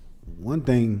 Well, one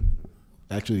thing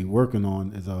actually working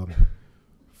on is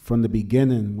from the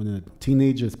beginning, when the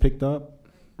teenagers picked up,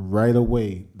 right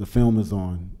away the film is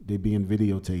on. They're being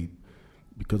videotaped.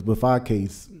 Because with our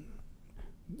case,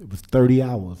 it was 30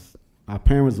 hours our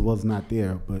parents was not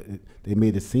there, but they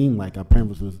made it seem like our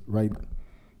parents was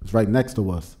right next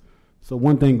to us. So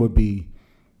one thing would be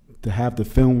to have the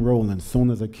film rolling as soon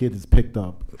as a kid is picked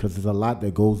up, because there's a lot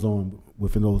that goes on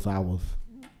within those hours.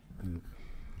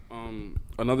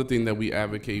 Another thing that we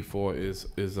advocate for is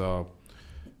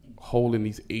holding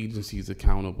these agencies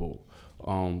accountable.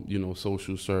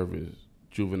 Social service,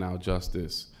 juvenile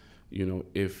justice.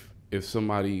 If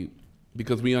somebody,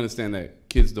 because we understand that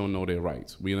kids don't know their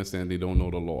rights. We understand they don't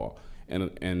know the law,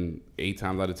 and 8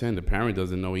 times out of 10, the parent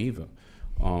doesn't know either.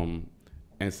 And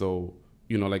so,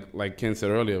 like Ken said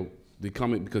earlier,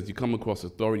 because you come across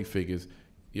authority figures,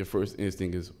 your first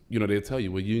instinct is, they'll tell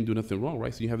you, well, you didn't do nothing wrong,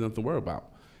 right? So you have nothing to worry about.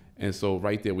 And so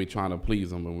right there, we're trying to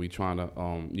please them, and we're trying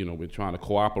to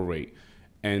cooperate.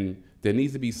 And there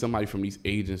needs to be somebody from these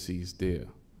agencies there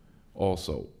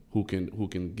also who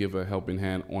can give a helping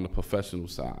hand on the professional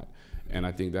side. And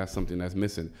I think that's something that's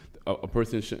missing. A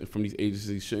person from these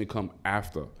agencies shouldn't come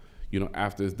after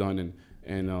it's done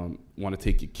and want to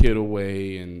take your kid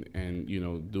away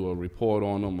and do a report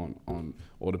on them on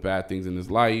all the bad things in his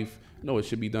life. No, it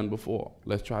should be done before.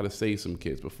 Let's try to save some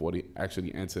kids before they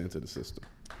actually enter into the system.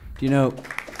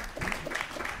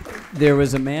 There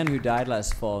was a man who died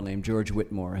last fall named George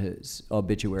Whitmore. His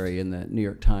obituary in the New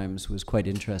York Times was quite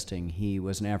interesting. He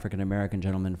was an African-American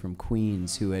gentleman from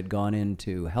Queens who had gone in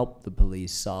to help the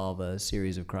police solve a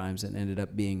series of crimes and ended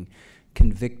up being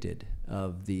convicted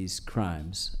of these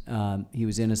crimes. He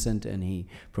was innocent, and he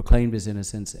proclaimed his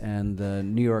innocence, and the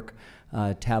New York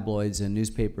tabloids and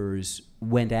newspapers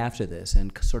went after this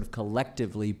and sort of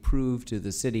collectively proved to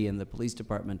the city and the police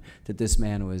department that this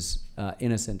man was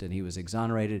innocent and he was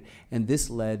exonerated, and this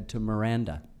led to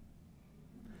Miranda.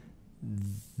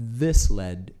 This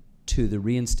led to the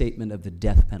reinstatement of the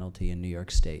death penalty in New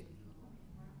York State.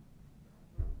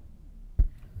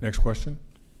 Next question.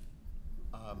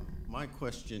 My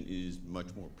question is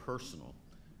much more personal.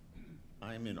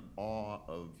 I'm in awe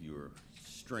of your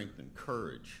strength and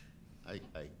courage.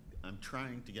 I'm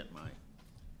trying to get my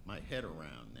head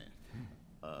around that.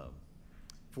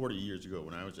 40 years ago,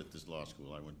 when I was at this law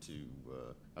school, I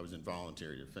was in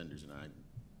voluntary defenders, and I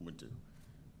went to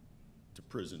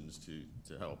prisons to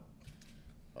help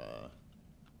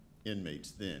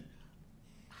inmates then.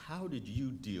 How did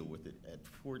you deal with it at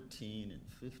 14 and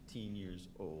 15 years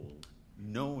old,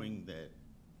 knowing that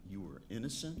you were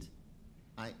innocent?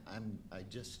 And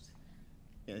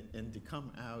to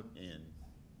come out and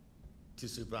to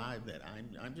survive that,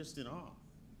 I'm just in awe.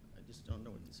 I just don't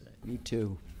know what to say. Me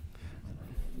too.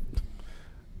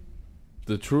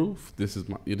 The truth,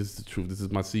 it is the truth. This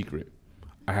is my secret.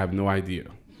 I have no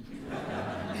idea.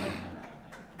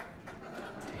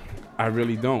 I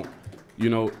really don't.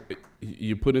 You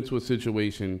put into a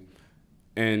situation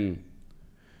and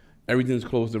everything's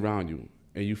closed around you,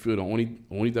 and you feel the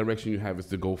only direction you have is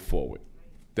to go forward.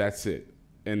 That's it.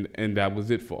 And that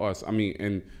was it for us. I mean,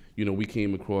 and we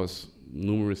came across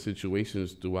numerous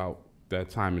situations throughout that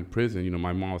time in prison.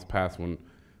 My mom was passed when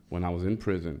I was in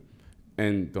prison.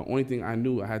 And the only thing I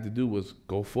knew I had to do was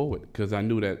go forward, because I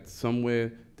knew that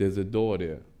somewhere there's a door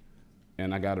there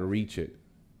and I got to reach it.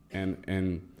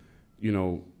 And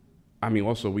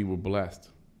also we were blessed.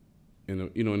 In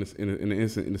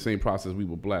the same process, we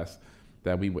were blessed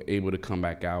that we were able to come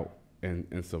back out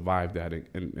and survive that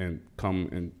and come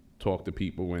and talk to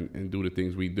people and do the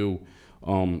things we do.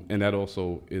 And that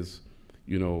also is,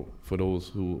 for those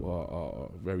who are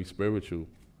very spiritual,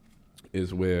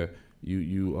 is where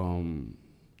your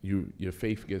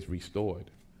faith gets restored.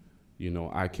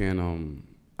 I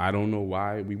don't know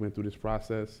why we went through this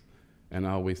process, and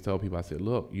I always tell people, I said,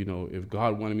 look, if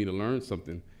God wanted me to learn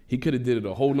something, he could have did it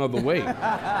a whole nother way.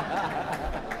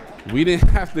 We didn't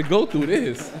have to go through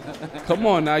this. Come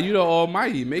on now, you're the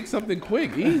Almighty. Make something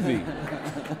quick, easy.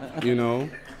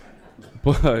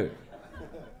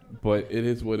 But it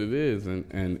is what it is,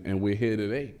 and we're here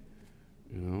today.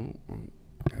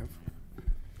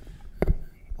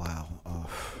 Wow,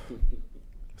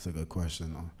 that's a good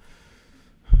question.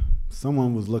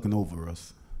 Someone was looking over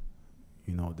us,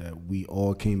 that we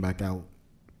all came back out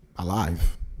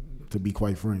alive. To be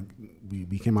quite frank,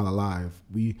 we came out alive.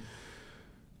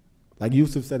 Like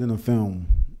Yusuf said in the film,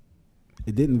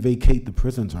 it didn't vacate the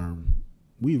prison term.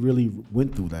 We really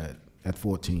went through that at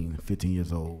 14, 15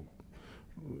 years old.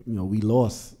 We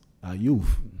lost our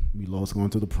youth. We lost going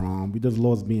to the prom. We just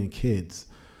lost being kids.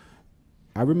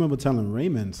 I remember telling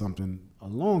Raymond something a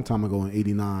long time ago in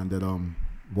 '89 that, all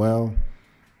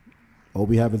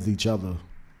we have is each other.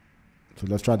 So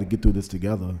let's try to get through this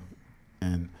together.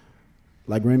 And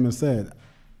like Raymond said,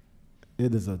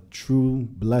 it is a true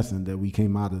blessing that we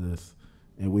came out of this,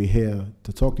 and we're here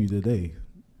to talk to you today.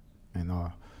 And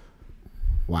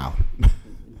wow.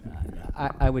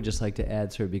 I would just like to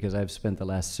add, sir, because I've spent the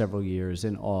last several years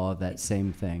in awe of that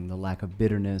same thing, the lack of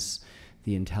bitterness,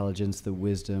 the intelligence, the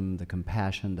wisdom, the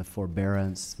compassion, the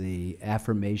forbearance, the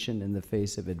affirmation in the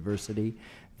face of adversity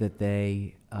that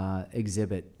they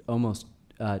exhibit almost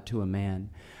to a man.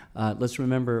 Let's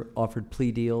remember, offered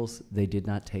plea deals, they did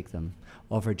not take them.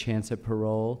 Offered chance at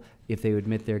parole, if they would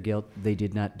admit their guilt, they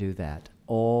did not do that.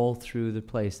 All through the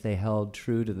place, they held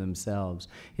true to themselves.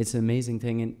 It's an amazing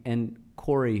thing, and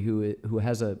Corey, who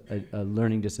has a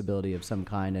learning disability of some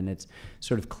kind, and it's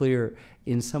sort of clear,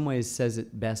 in some ways says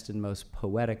it best and most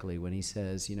poetically when he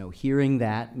says, you know, hearing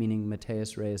that, meaning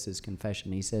Matthias Reyes'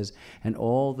 confession, he says, and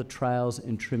all the trials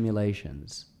and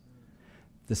tribulations,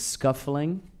 the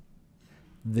scuffling,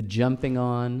 the jumping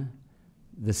on,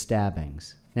 the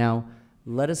stabbings. Now,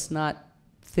 let us not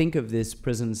think of these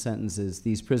prison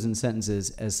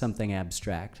sentences as something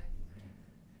abstract,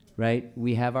 right?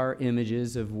 We have our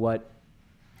images of what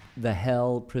the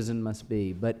hell prison must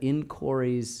be, but in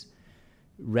Corey's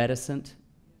reticent,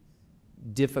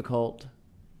 difficult,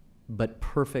 but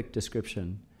perfect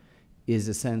description is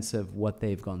a sense of what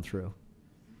they've gone through.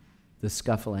 The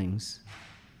scufflings,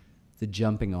 the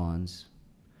jumping ons,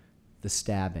 the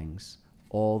stabbings,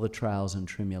 all the trials and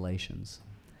tribulations.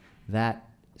 That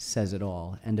says it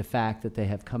all. And the fact that they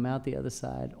have come out the other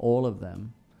side, all of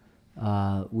them,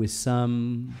 with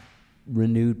some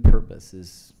renewed purpose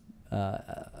is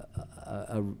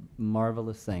a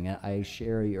marvelous thing. I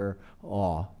share your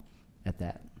awe at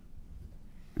that.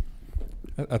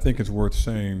 I think it's worth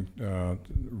saying to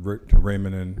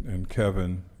Raymond and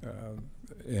Kevin,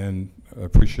 and I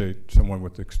appreciate someone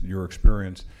with your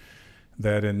experience,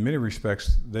 that in many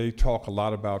respects they talk a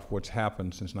lot about what's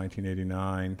happened since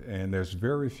 1989, and there's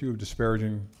very few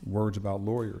disparaging words about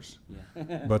lawyers.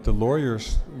 Yeah. But the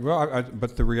lawyers, well,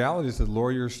 but the reality is that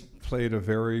lawyers played a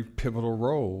very pivotal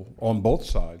role on both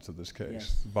sides of this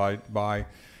case. Yes.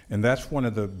 And that's one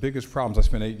of the biggest problems. I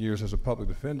spent 8 years as a public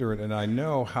defender, and I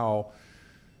know how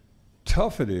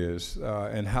tough it is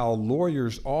and how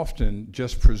lawyers often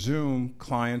just presume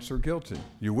clients are guilty.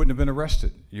 You wouldn't have been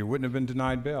arrested. You wouldn't have been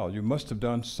denied bail. You must have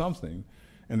done something,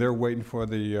 and they're waiting for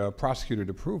the prosecutor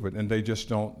to prove it, and they just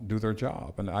don't do their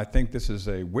job. And I think this is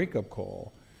a wake-up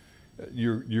call.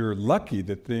 You're lucky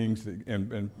that things,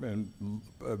 and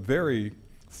very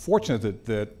fortunate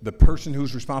that the person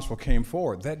who's responsible came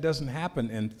forward. That doesn't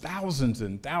happen in thousands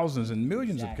and thousands and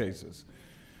millions of cases.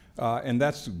 And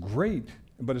that's great.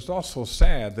 But it's also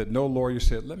sad that no lawyer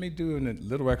said, let me do a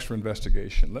little extra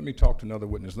investigation. Let me talk to another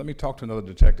witness. Let me talk to another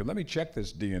detective. Let me check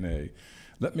this DNA.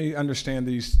 Let me understand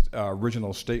these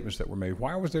original statements that were made.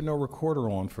 Why was there no recorder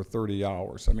on for 30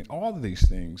 hours? I mean, all of these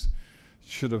things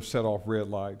should have set off red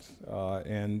lights.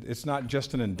 And it's not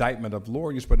just an indictment of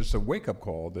lawyers, but it's a wake-up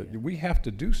call that we have to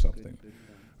do something.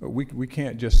 We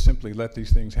can't just simply let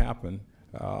these things happen.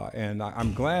 And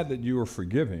I'm glad that you are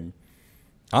forgiving.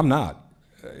 I'm not.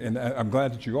 And I'm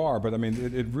glad that you are, but I mean,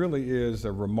 it really is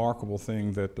a remarkable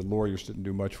thing that the lawyers didn't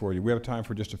do much for you. We have time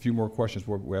for just a few more questions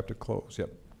before we have to close.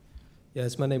 Yep.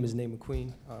 Yes, my name is Nate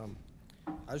McQueen.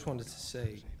 I just wanted to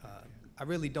say, I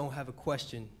really don't have a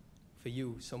question for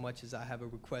you so much as I have a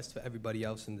request for everybody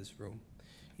else in this room.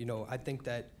 You know, I think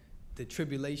that the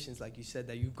tribulations, like you said,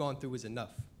 that you've gone through is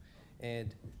enough.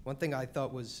 And one thing I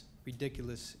thought was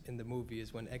ridiculous in the movie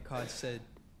is when Eckhart said,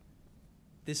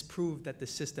 this proved that the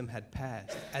system had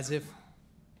passed, as if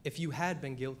you had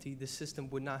been guilty, the system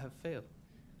would not have failed.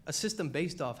 A system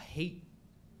based off hate,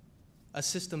 a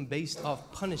system based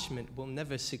off punishment will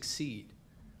never succeed.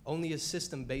 Only a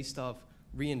system based off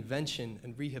reinvention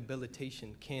and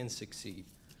rehabilitation can succeed.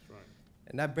 That's right.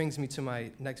 And that brings me to my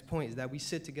next point, is that we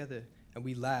sit together and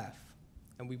we laugh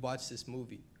and we watch this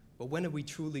movie. But when are we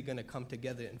truly gonna come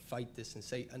together and fight this and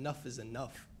say, enough is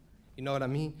enough? You know what I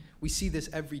mean? We see this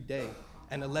every day.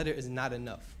 And a letter is not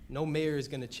enough. No mayor is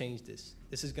going to change this.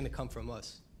 This is going to come from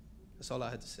us. That's all I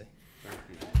had to say. Thank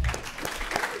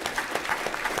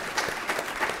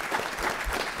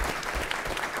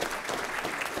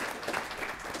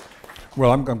you.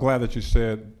 Well, I'm glad that you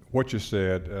said what you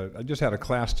said. I just had a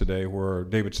class today where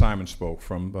David Simon spoke,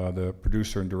 from the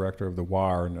producer and director of The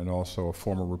Wire, and also a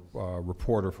former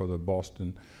reporter for the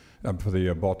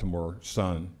Baltimore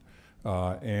Sun.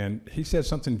 And he said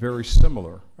something very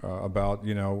similar about,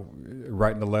 you know,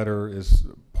 writing a letter is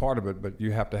part of it, but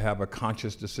you have to have a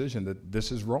conscious decision that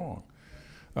this is wrong.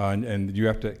 and you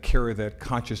have to carry that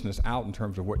consciousness out in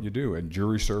terms of what you do at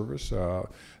jury service,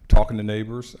 talking to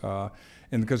neighbors.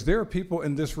 And because there are people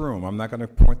in this room, I'm not going to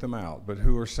point them out, but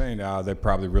who are saying, they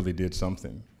probably really did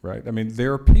something, right? I mean,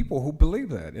 there are people who believe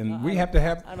that, and we have to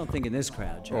have. I don't think in this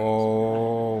crowd,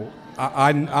 Charles. Oh,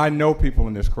 I know people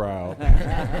in this crowd.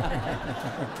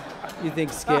 You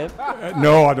think Skip?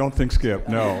 No, I don't think Skip.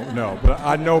 No. But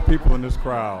I know people in this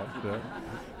crowd.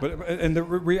 And the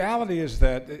reality is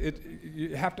that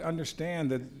you have to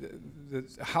understand that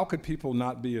how could people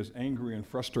not be as angry and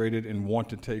frustrated and want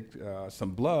to take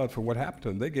some blood for what happened to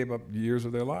them? They gave up years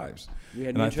of their lives. We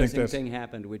had an interesting thing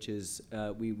happened, which is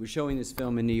we were showing this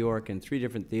film in New York in 3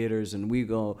 different theaters, and we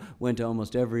went to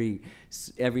almost every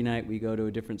night. We go to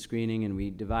a different screening, and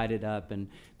we divided up, and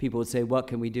people would say, "What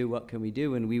can we do? What can we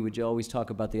do?" And we would always talk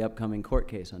about the upcoming court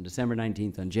case on December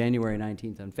 19th, on January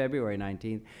 19th, on February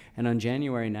 19th, and on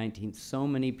January 19th, so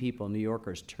many people, New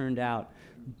Yorkers, turned out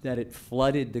that it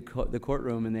flooded the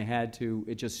courtroom, and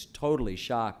it just totally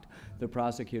shocked the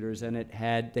prosecutors, and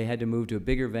they had to move to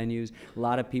bigger venues. A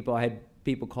lot of people, I had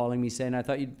people calling me saying, "I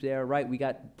thought they were right, we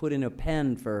got put in a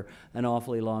pen for an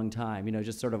awfully long time,"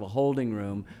 just sort of a holding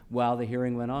room while the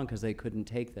hearing went on because they couldn't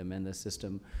take them, and the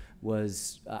system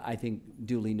was, I think,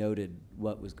 duly noted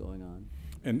what was going on.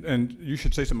 And you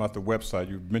should say something about the website.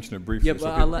 You mentioned it briefly. Yeah,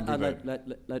 well, I'll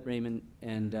let Raymond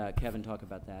and Kevin talk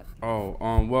about that.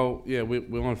 Well, yeah,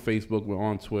 we're on Facebook, we're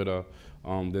on Twitter.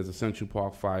 There's a Central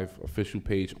Park 5 official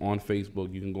page on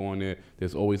Facebook. You can go on there.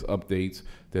 There's always updates.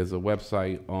 There's a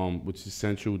website, which is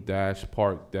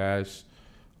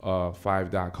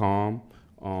central-park-5.com.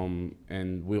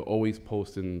 And we're always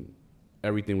posting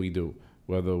everything we do,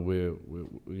 whether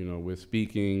we're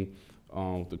speaking,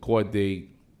 the court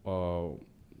date,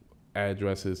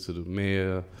 addresses to the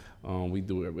mayor. We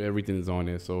do everything is on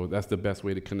there, so that's the best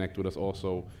way to connect with us.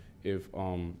 Also, if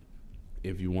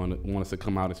you want us to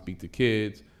come out and speak to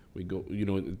kids, we go.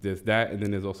 There's that, and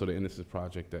then there's also the Innocence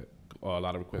Project that a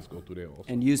lot of requests go through there also.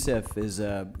 And Yusef is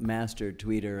a master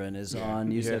tweeter and is on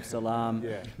Yusef Salam.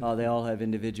 Yeah. They all have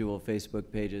individual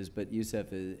Facebook pages, but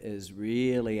Yusef is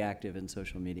really active in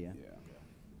social media. Yeah.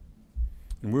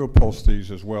 And we'll post these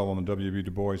as well on the W.B.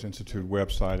 Du Bois Institute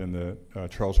website and the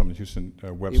Charles Hamilton Houston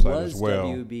website as well. It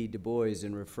was W.B. Du Bois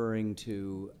in referring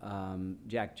to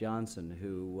Jack Johnson,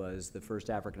 who was the first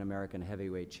African-American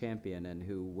heavyweight champion, and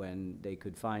who, when they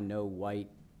could find no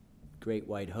great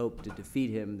white hope to defeat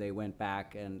him, they went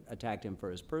back and attacked him for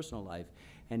his personal life.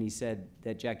 And he said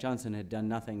that Jack Johnson had done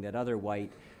nothing that other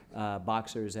white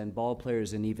boxers and ball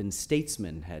players and even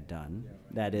statesmen had done,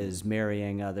 that is,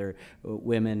 marrying other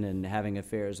women and having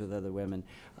affairs with other women.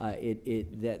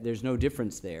 There's no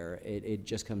difference there. It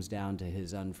just comes down to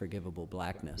his unforgivable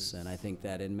blackness. And I think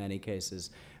that in many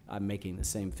cases, I'm making the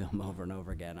same film over and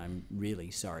over again, I'm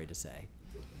really sorry to say.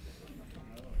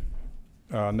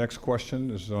 Next question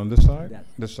is on this side?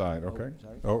 This side, okay.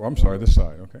 I'm sorry, this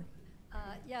side, okay.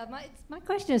 Yeah, my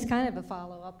question is kind of a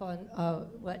follow-up on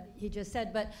what he just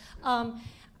said, but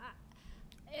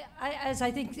as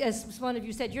one of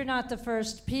you said, you're not the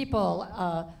first people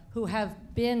who have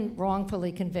been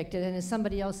wrongfully convicted, and as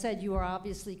somebody else said, you are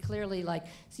obviously clearly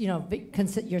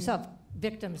consider yourself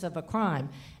victims of a crime.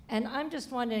 And I'm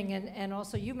just wondering, and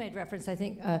also you made reference, I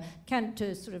think, Ken,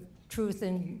 to sort of truth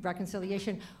and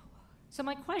reconciliation. So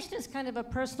my question is kind of a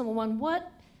personal one.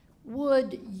 What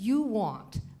would you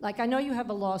want? Like, I know you have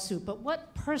a lawsuit, but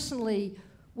what personally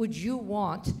would you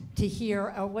want to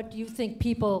hear, or what do you think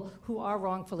people who are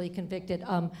wrongfully convicted,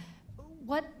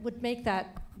 what would make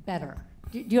that better?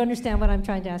 Do you understand what I'm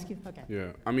trying to ask you? Okay.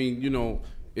 Yeah, I mean,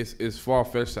 it's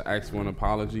far-fetched to ask for an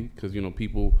apology because,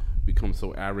 people become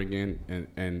so arrogant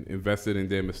and invested in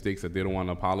their mistakes that they don't want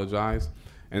to apologize.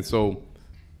 And so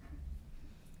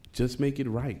just make it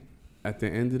right. At the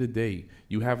end of the day,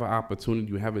 you have an opportunity,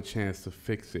 you have a chance to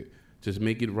fix it. Just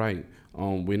make it right.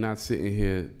 We're not sitting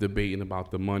here debating about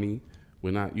the money.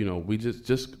 We're not, we let's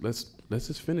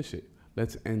just finish it.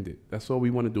 Let's end it. That's all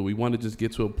we want to do. We want to just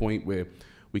get to a point where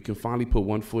we can finally put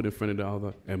one foot in front of the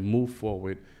other and move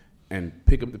forward and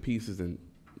pick up the pieces and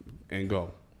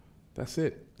go. That's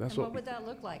it. That's what would that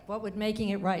look like? What would making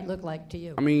it right look like to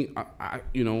you? I mean, I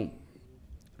don't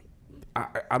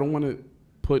want to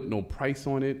put no price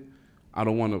on it. I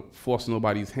don't want to force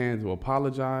nobody's hand to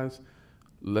apologize.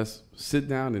 Let's sit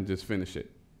down and just finish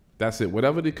it. That's it.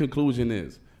 Whatever the conclusion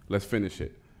is, let's finish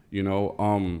it.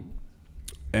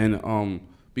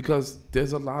 Because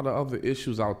there's a lot of other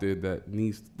issues out there that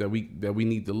we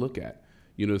need to look at.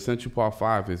 Central Park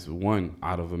 5 is 1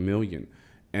 out of 1,000,000,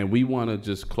 and we want to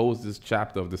just close this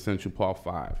chapter of the Central Park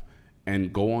 5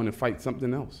 and go on and fight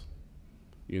something else.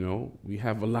 You know, we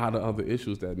have a lot of other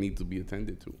issues that need to be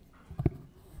attended to.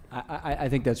 I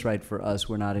think that's right for us.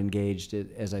 We're not engaged,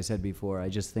 as I said before. I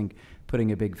just think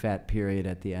putting a big fat period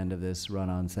at the end of this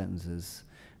run-on sentence is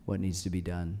what needs to be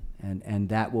done. And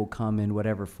that will come in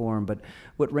whatever form. But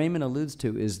what Raymond alludes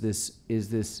to is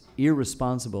this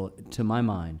irresponsible, to my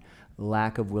mind,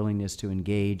 lack of willingness to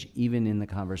engage even in the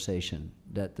conversation,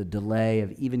 that the delay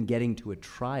of even getting to a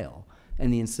trial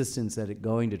and the insistence that it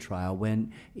going to trial,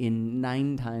 when in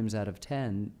 9 times out of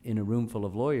 10 in a room full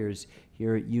of lawyers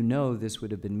here, you know this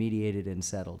would have been mediated and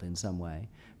settled in some way.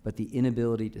 But the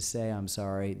inability to say I'm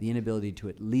sorry, the inability to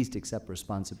at least accept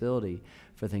responsibility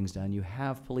for things done, you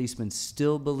have policemen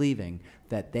still believing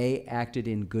that they acted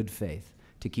in good faith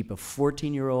to keep a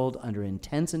 14-year-old under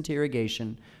intense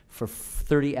interrogation for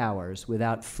 30 hours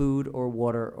without food or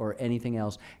water or anything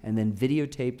else, and then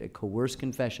videotaped a coerced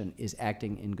confession is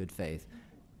acting in good faith.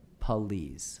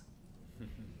 Please.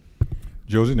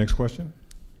 Josie, next question.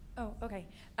 Oh, okay.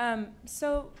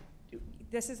 So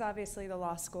this is obviously the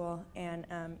law school, and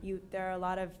there are a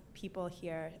lot of people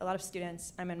here, a lot of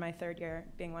students, I'm in my 3rd year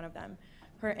being one of them,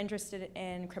 who are interested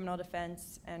in criminal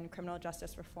defense and criminal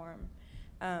justice reform,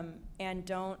 and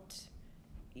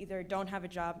either don't have a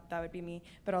job, that would be me,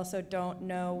 but also don't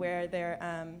know where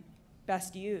they're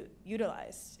best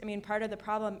utilized. I mean, part of the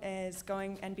problem is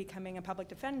going and becoming a public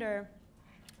defender.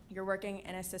 You're working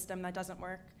in a system that doesn't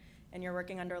work, and you're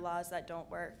working under laws that don't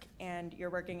work, and you're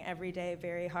working every day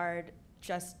very hard,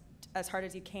 just as hard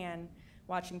as you can,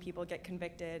 watching people get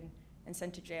convicted and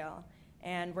sent to jail.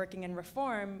 And working in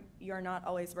reform, you're not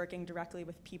always working directly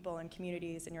with people and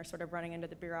communities, and you're sort of running into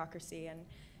the bureaucracy.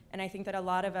 And I think that a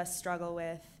lot of us struggle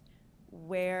with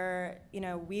where,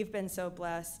 we've been so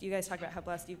blessed. You guys talk about how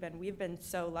blessed you've been. We've been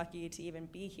so lucky to even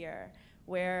be here.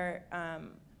 Where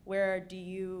do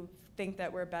you think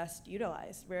that we're best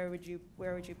utilized? Where would you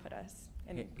put us?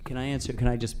 Can I answer? Can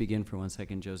I just begin for 1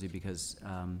 second, Josie? Because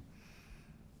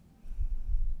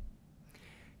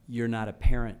you're not a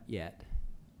parent yet.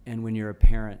 And when you're a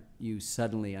parent, you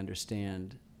suddenly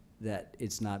understand that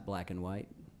it's not black and white,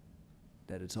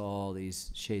 that it's all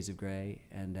these shades of gray,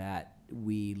 and that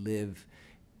we live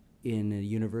in a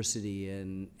university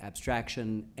in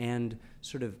abstraction and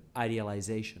sort of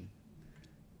idealization.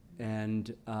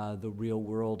 And the real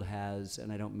world has,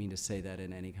 and I don't mean to say that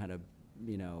in any kind of,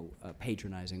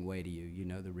 patronizing way to you. You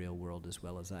know the real world as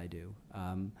well as I do.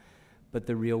 But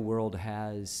the real world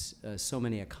has so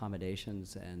many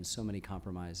accommodations and so many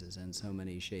compromises and so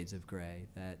many shades of gray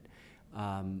that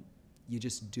you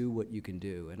just do what you can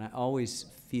do. And I always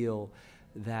feel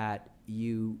that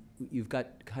you've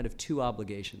got kind of 2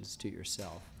 obligations to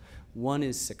yourself. One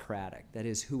is Socratic, that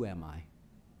is, who am I?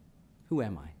 Who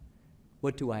am I?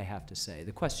 What do I have to say?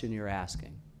 The question you're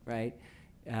asking, right?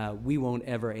 We won't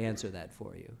ever answer that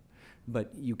for you.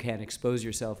 But you can expose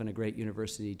yourself in a great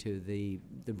university to the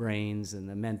brains and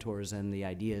the mentors and the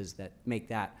ideas that make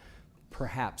that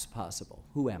perhaps possible.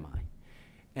 Who am I?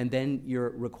 And then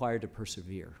you're required to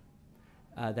persevere.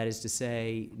 That is to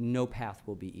say, no path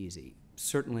will be easy.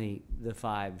 Certainly the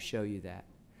 5 show you that.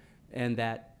 And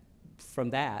that from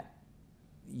that,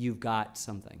 you've got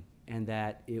something. And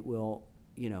that it will,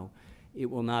 it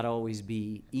will not always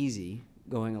be easy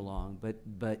going along, but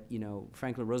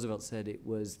Franklin Roosevelt said it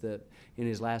was in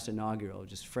his last inaugural,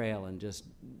 just frail and just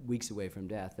weeks away from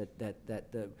death,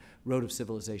 that the road of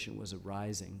civilization was a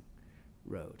rising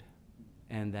road,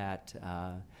 and that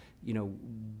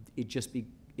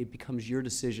it becomes your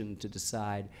decision to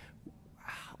decide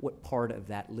what part of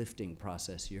that lifting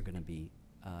process you're going to be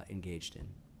engaged in.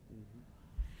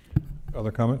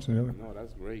 Other comments? Any other? No,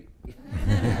 that's great.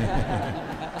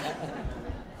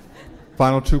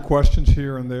 Final 2 questions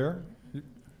here and there.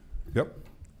 Yep.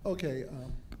 Okay,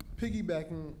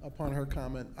 piggybacking upon her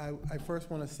comment, I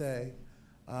first want to say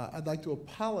I'd like to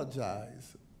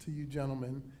apologize to you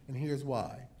gentlemen, and here's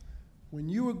why. When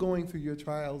you were going through your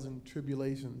trials and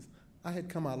tribulations, I had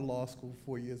come out of law school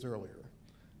 4 years earlier.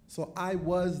 So I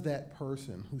was that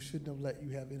person who shouldn't have let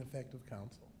you have ineffective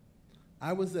counsel.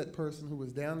 I was that person who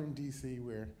was down in DC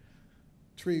where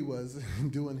Tree was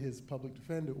doing his public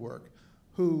defender work,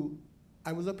 who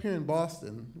I was up here in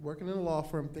Boston working in a law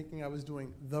firm thinking I was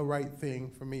doing the right thing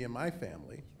for me and my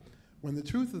family, when the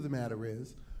truth of the matter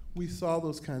is we saw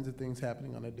those kinds of things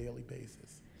happening on a daily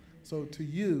basis. So to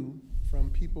you, from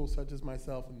people such as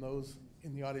myself and those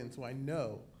in the audience who I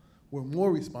know were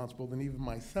more responsible than even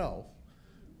myself,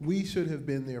 we should have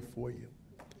been there for you.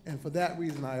 And for that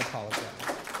reason, I apologize.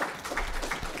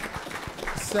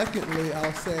 Secondly,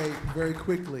 I'll say very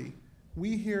quickly,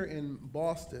 we here in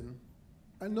Boston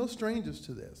are no strangers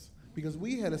to this. because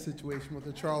we had a situation with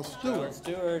the Charles Stewart,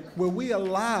 Stewart. where we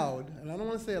allowed, and I don't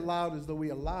want to say allowed as though we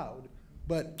allowed,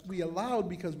 but we allowed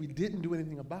because we didn't do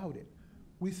anything about it.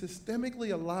 We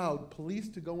systemically allowed police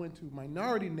to go into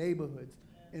minority neighborhoods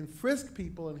and frisk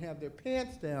people and have their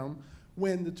pants down,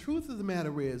 when the truth of the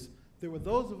matter is there were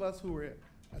those of us who were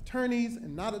attorneys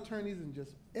and not attorneys and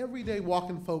just everyday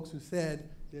walking folks who said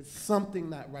there's something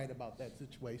not right about that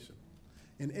situation.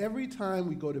 And every time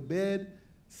we go to bed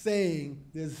saying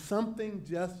there's something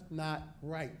just not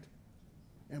right,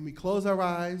 and we close our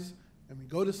eyes and we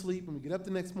go to sleep and we get up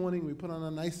the next morning and we put on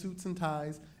our nice suits and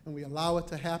ties and we allow it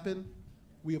to happen,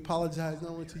 we apologize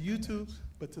not only to you two,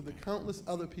 but to the countless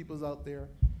other people out there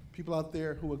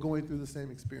who are going through the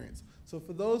same experience. So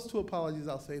for those two apologies,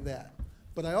 I'll say that.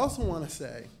 But I also want to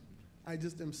say, I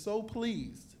just am so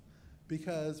pleased,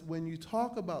 because when you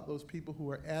talk about those people who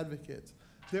are advocates,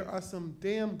 there are some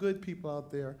damn good people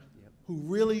out there who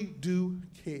really do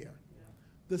care.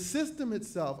 The system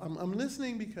itself, I'm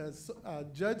listening because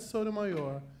Judge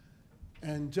Sotomayor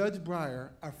and Judge Breyer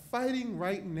are fighting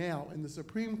right now in the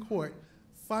Supreme Court,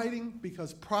 fighting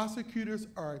because prosecutors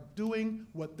are doing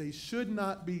what they should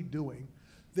not be doing.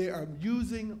 They are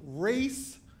using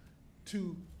race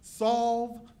to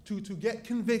to get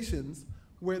convictions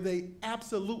where they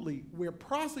absolutely, where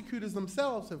prosecutors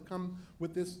themselves have come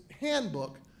with this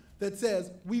handbook that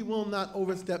says we will not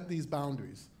overstep these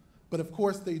boundaries. But of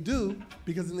course they do,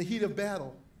 because in the heat of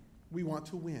battle, we want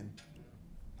to win.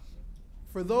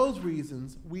 For those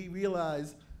reasons, we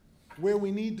realize where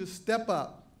we need to step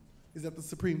up is at the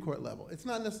Supreme Court level. It's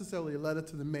not necessarily a letter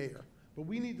to the mayor, but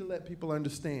we need to let people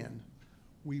understand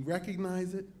we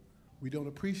recognize it, we don't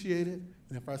appreciate it,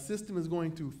 and if our system is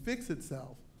going to fix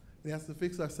itself, it has to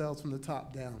fix ourselves from the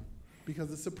top down. Because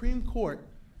the Supreme Court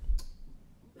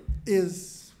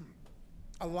is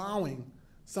allowing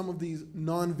some of these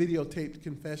non-videotaped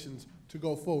confessions to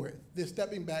go forward. They're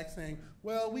stepping back saying,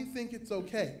 well, we think it's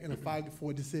okay in a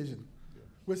 5-4 decision.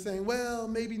 We're saying, well,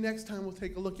 maybe next time we'll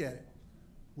take a look at it.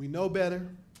 We know better,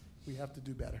 we have to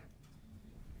do better.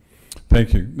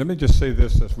 Thank you. Let me just say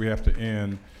this as we have to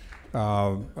end.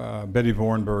 Betty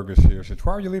Vornberg is here. She said,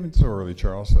 why are you leaving so early,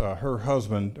 Charles? Her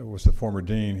husband was the former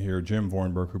dean here, Jim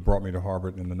Vornberg, who brought me to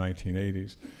Harvard in the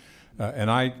 1980s. And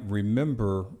I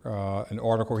remember an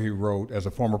article he wrote as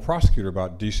a former prosecutor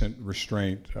about decent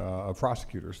restraint of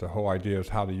prosecutors. The whole idea is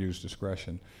how to use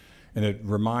discretion. And it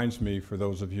reminds me, for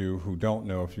those of you who don't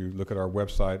know, if you look at our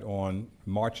website on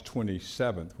March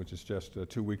 27th, which is just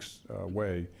 2 weeks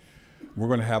away, we're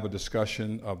going to have a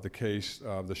discussion of the case,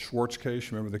 the Schwartz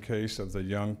case. Remember the case of the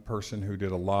young person who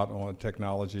did a lot on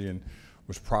technology and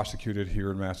was prosecuted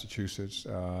here in Massachusetts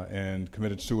and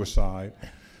committed suicide.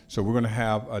 So we're going to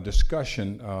have a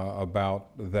discussion about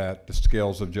that, the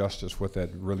scales of justice, what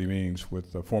that really means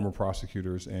with former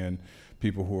prosecutors and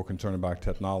people who are concerned about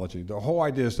technology. The whole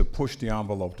idea is to push the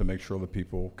envelope to make sure that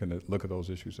people can look at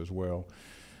those issues as well.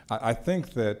 I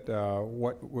think that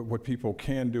what people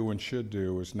can do and should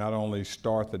do is not only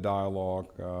start the dialogue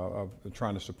of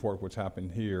trying to support what's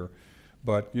happened here,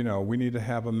 but we need to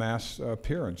have a mass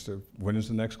appearance. When is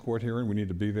the next court hearing? We need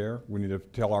to be there. We need to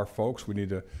tell our folks. We need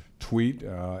to tweet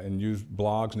and use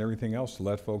blogs and everything else to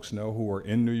let folks know who are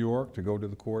in New York to go to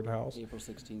the courthouse. April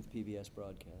 16th PBS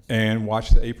broadcast. And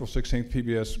watch the April 16th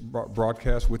PBS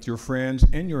broadcast with your friends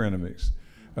and your enemies.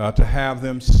 To have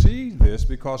them see this,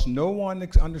 because no one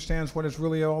understands what it's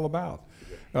really all about.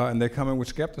 And they come in with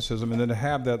skepticism, and then to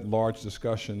have that large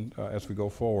discussion as we go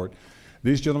forward.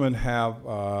 These gentlemen have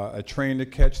a train to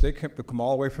catch. They come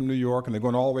all the way from New York, and they're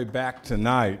going all the way back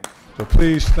tonight. So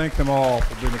please thank them all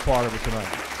for being a part of it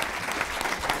tonight.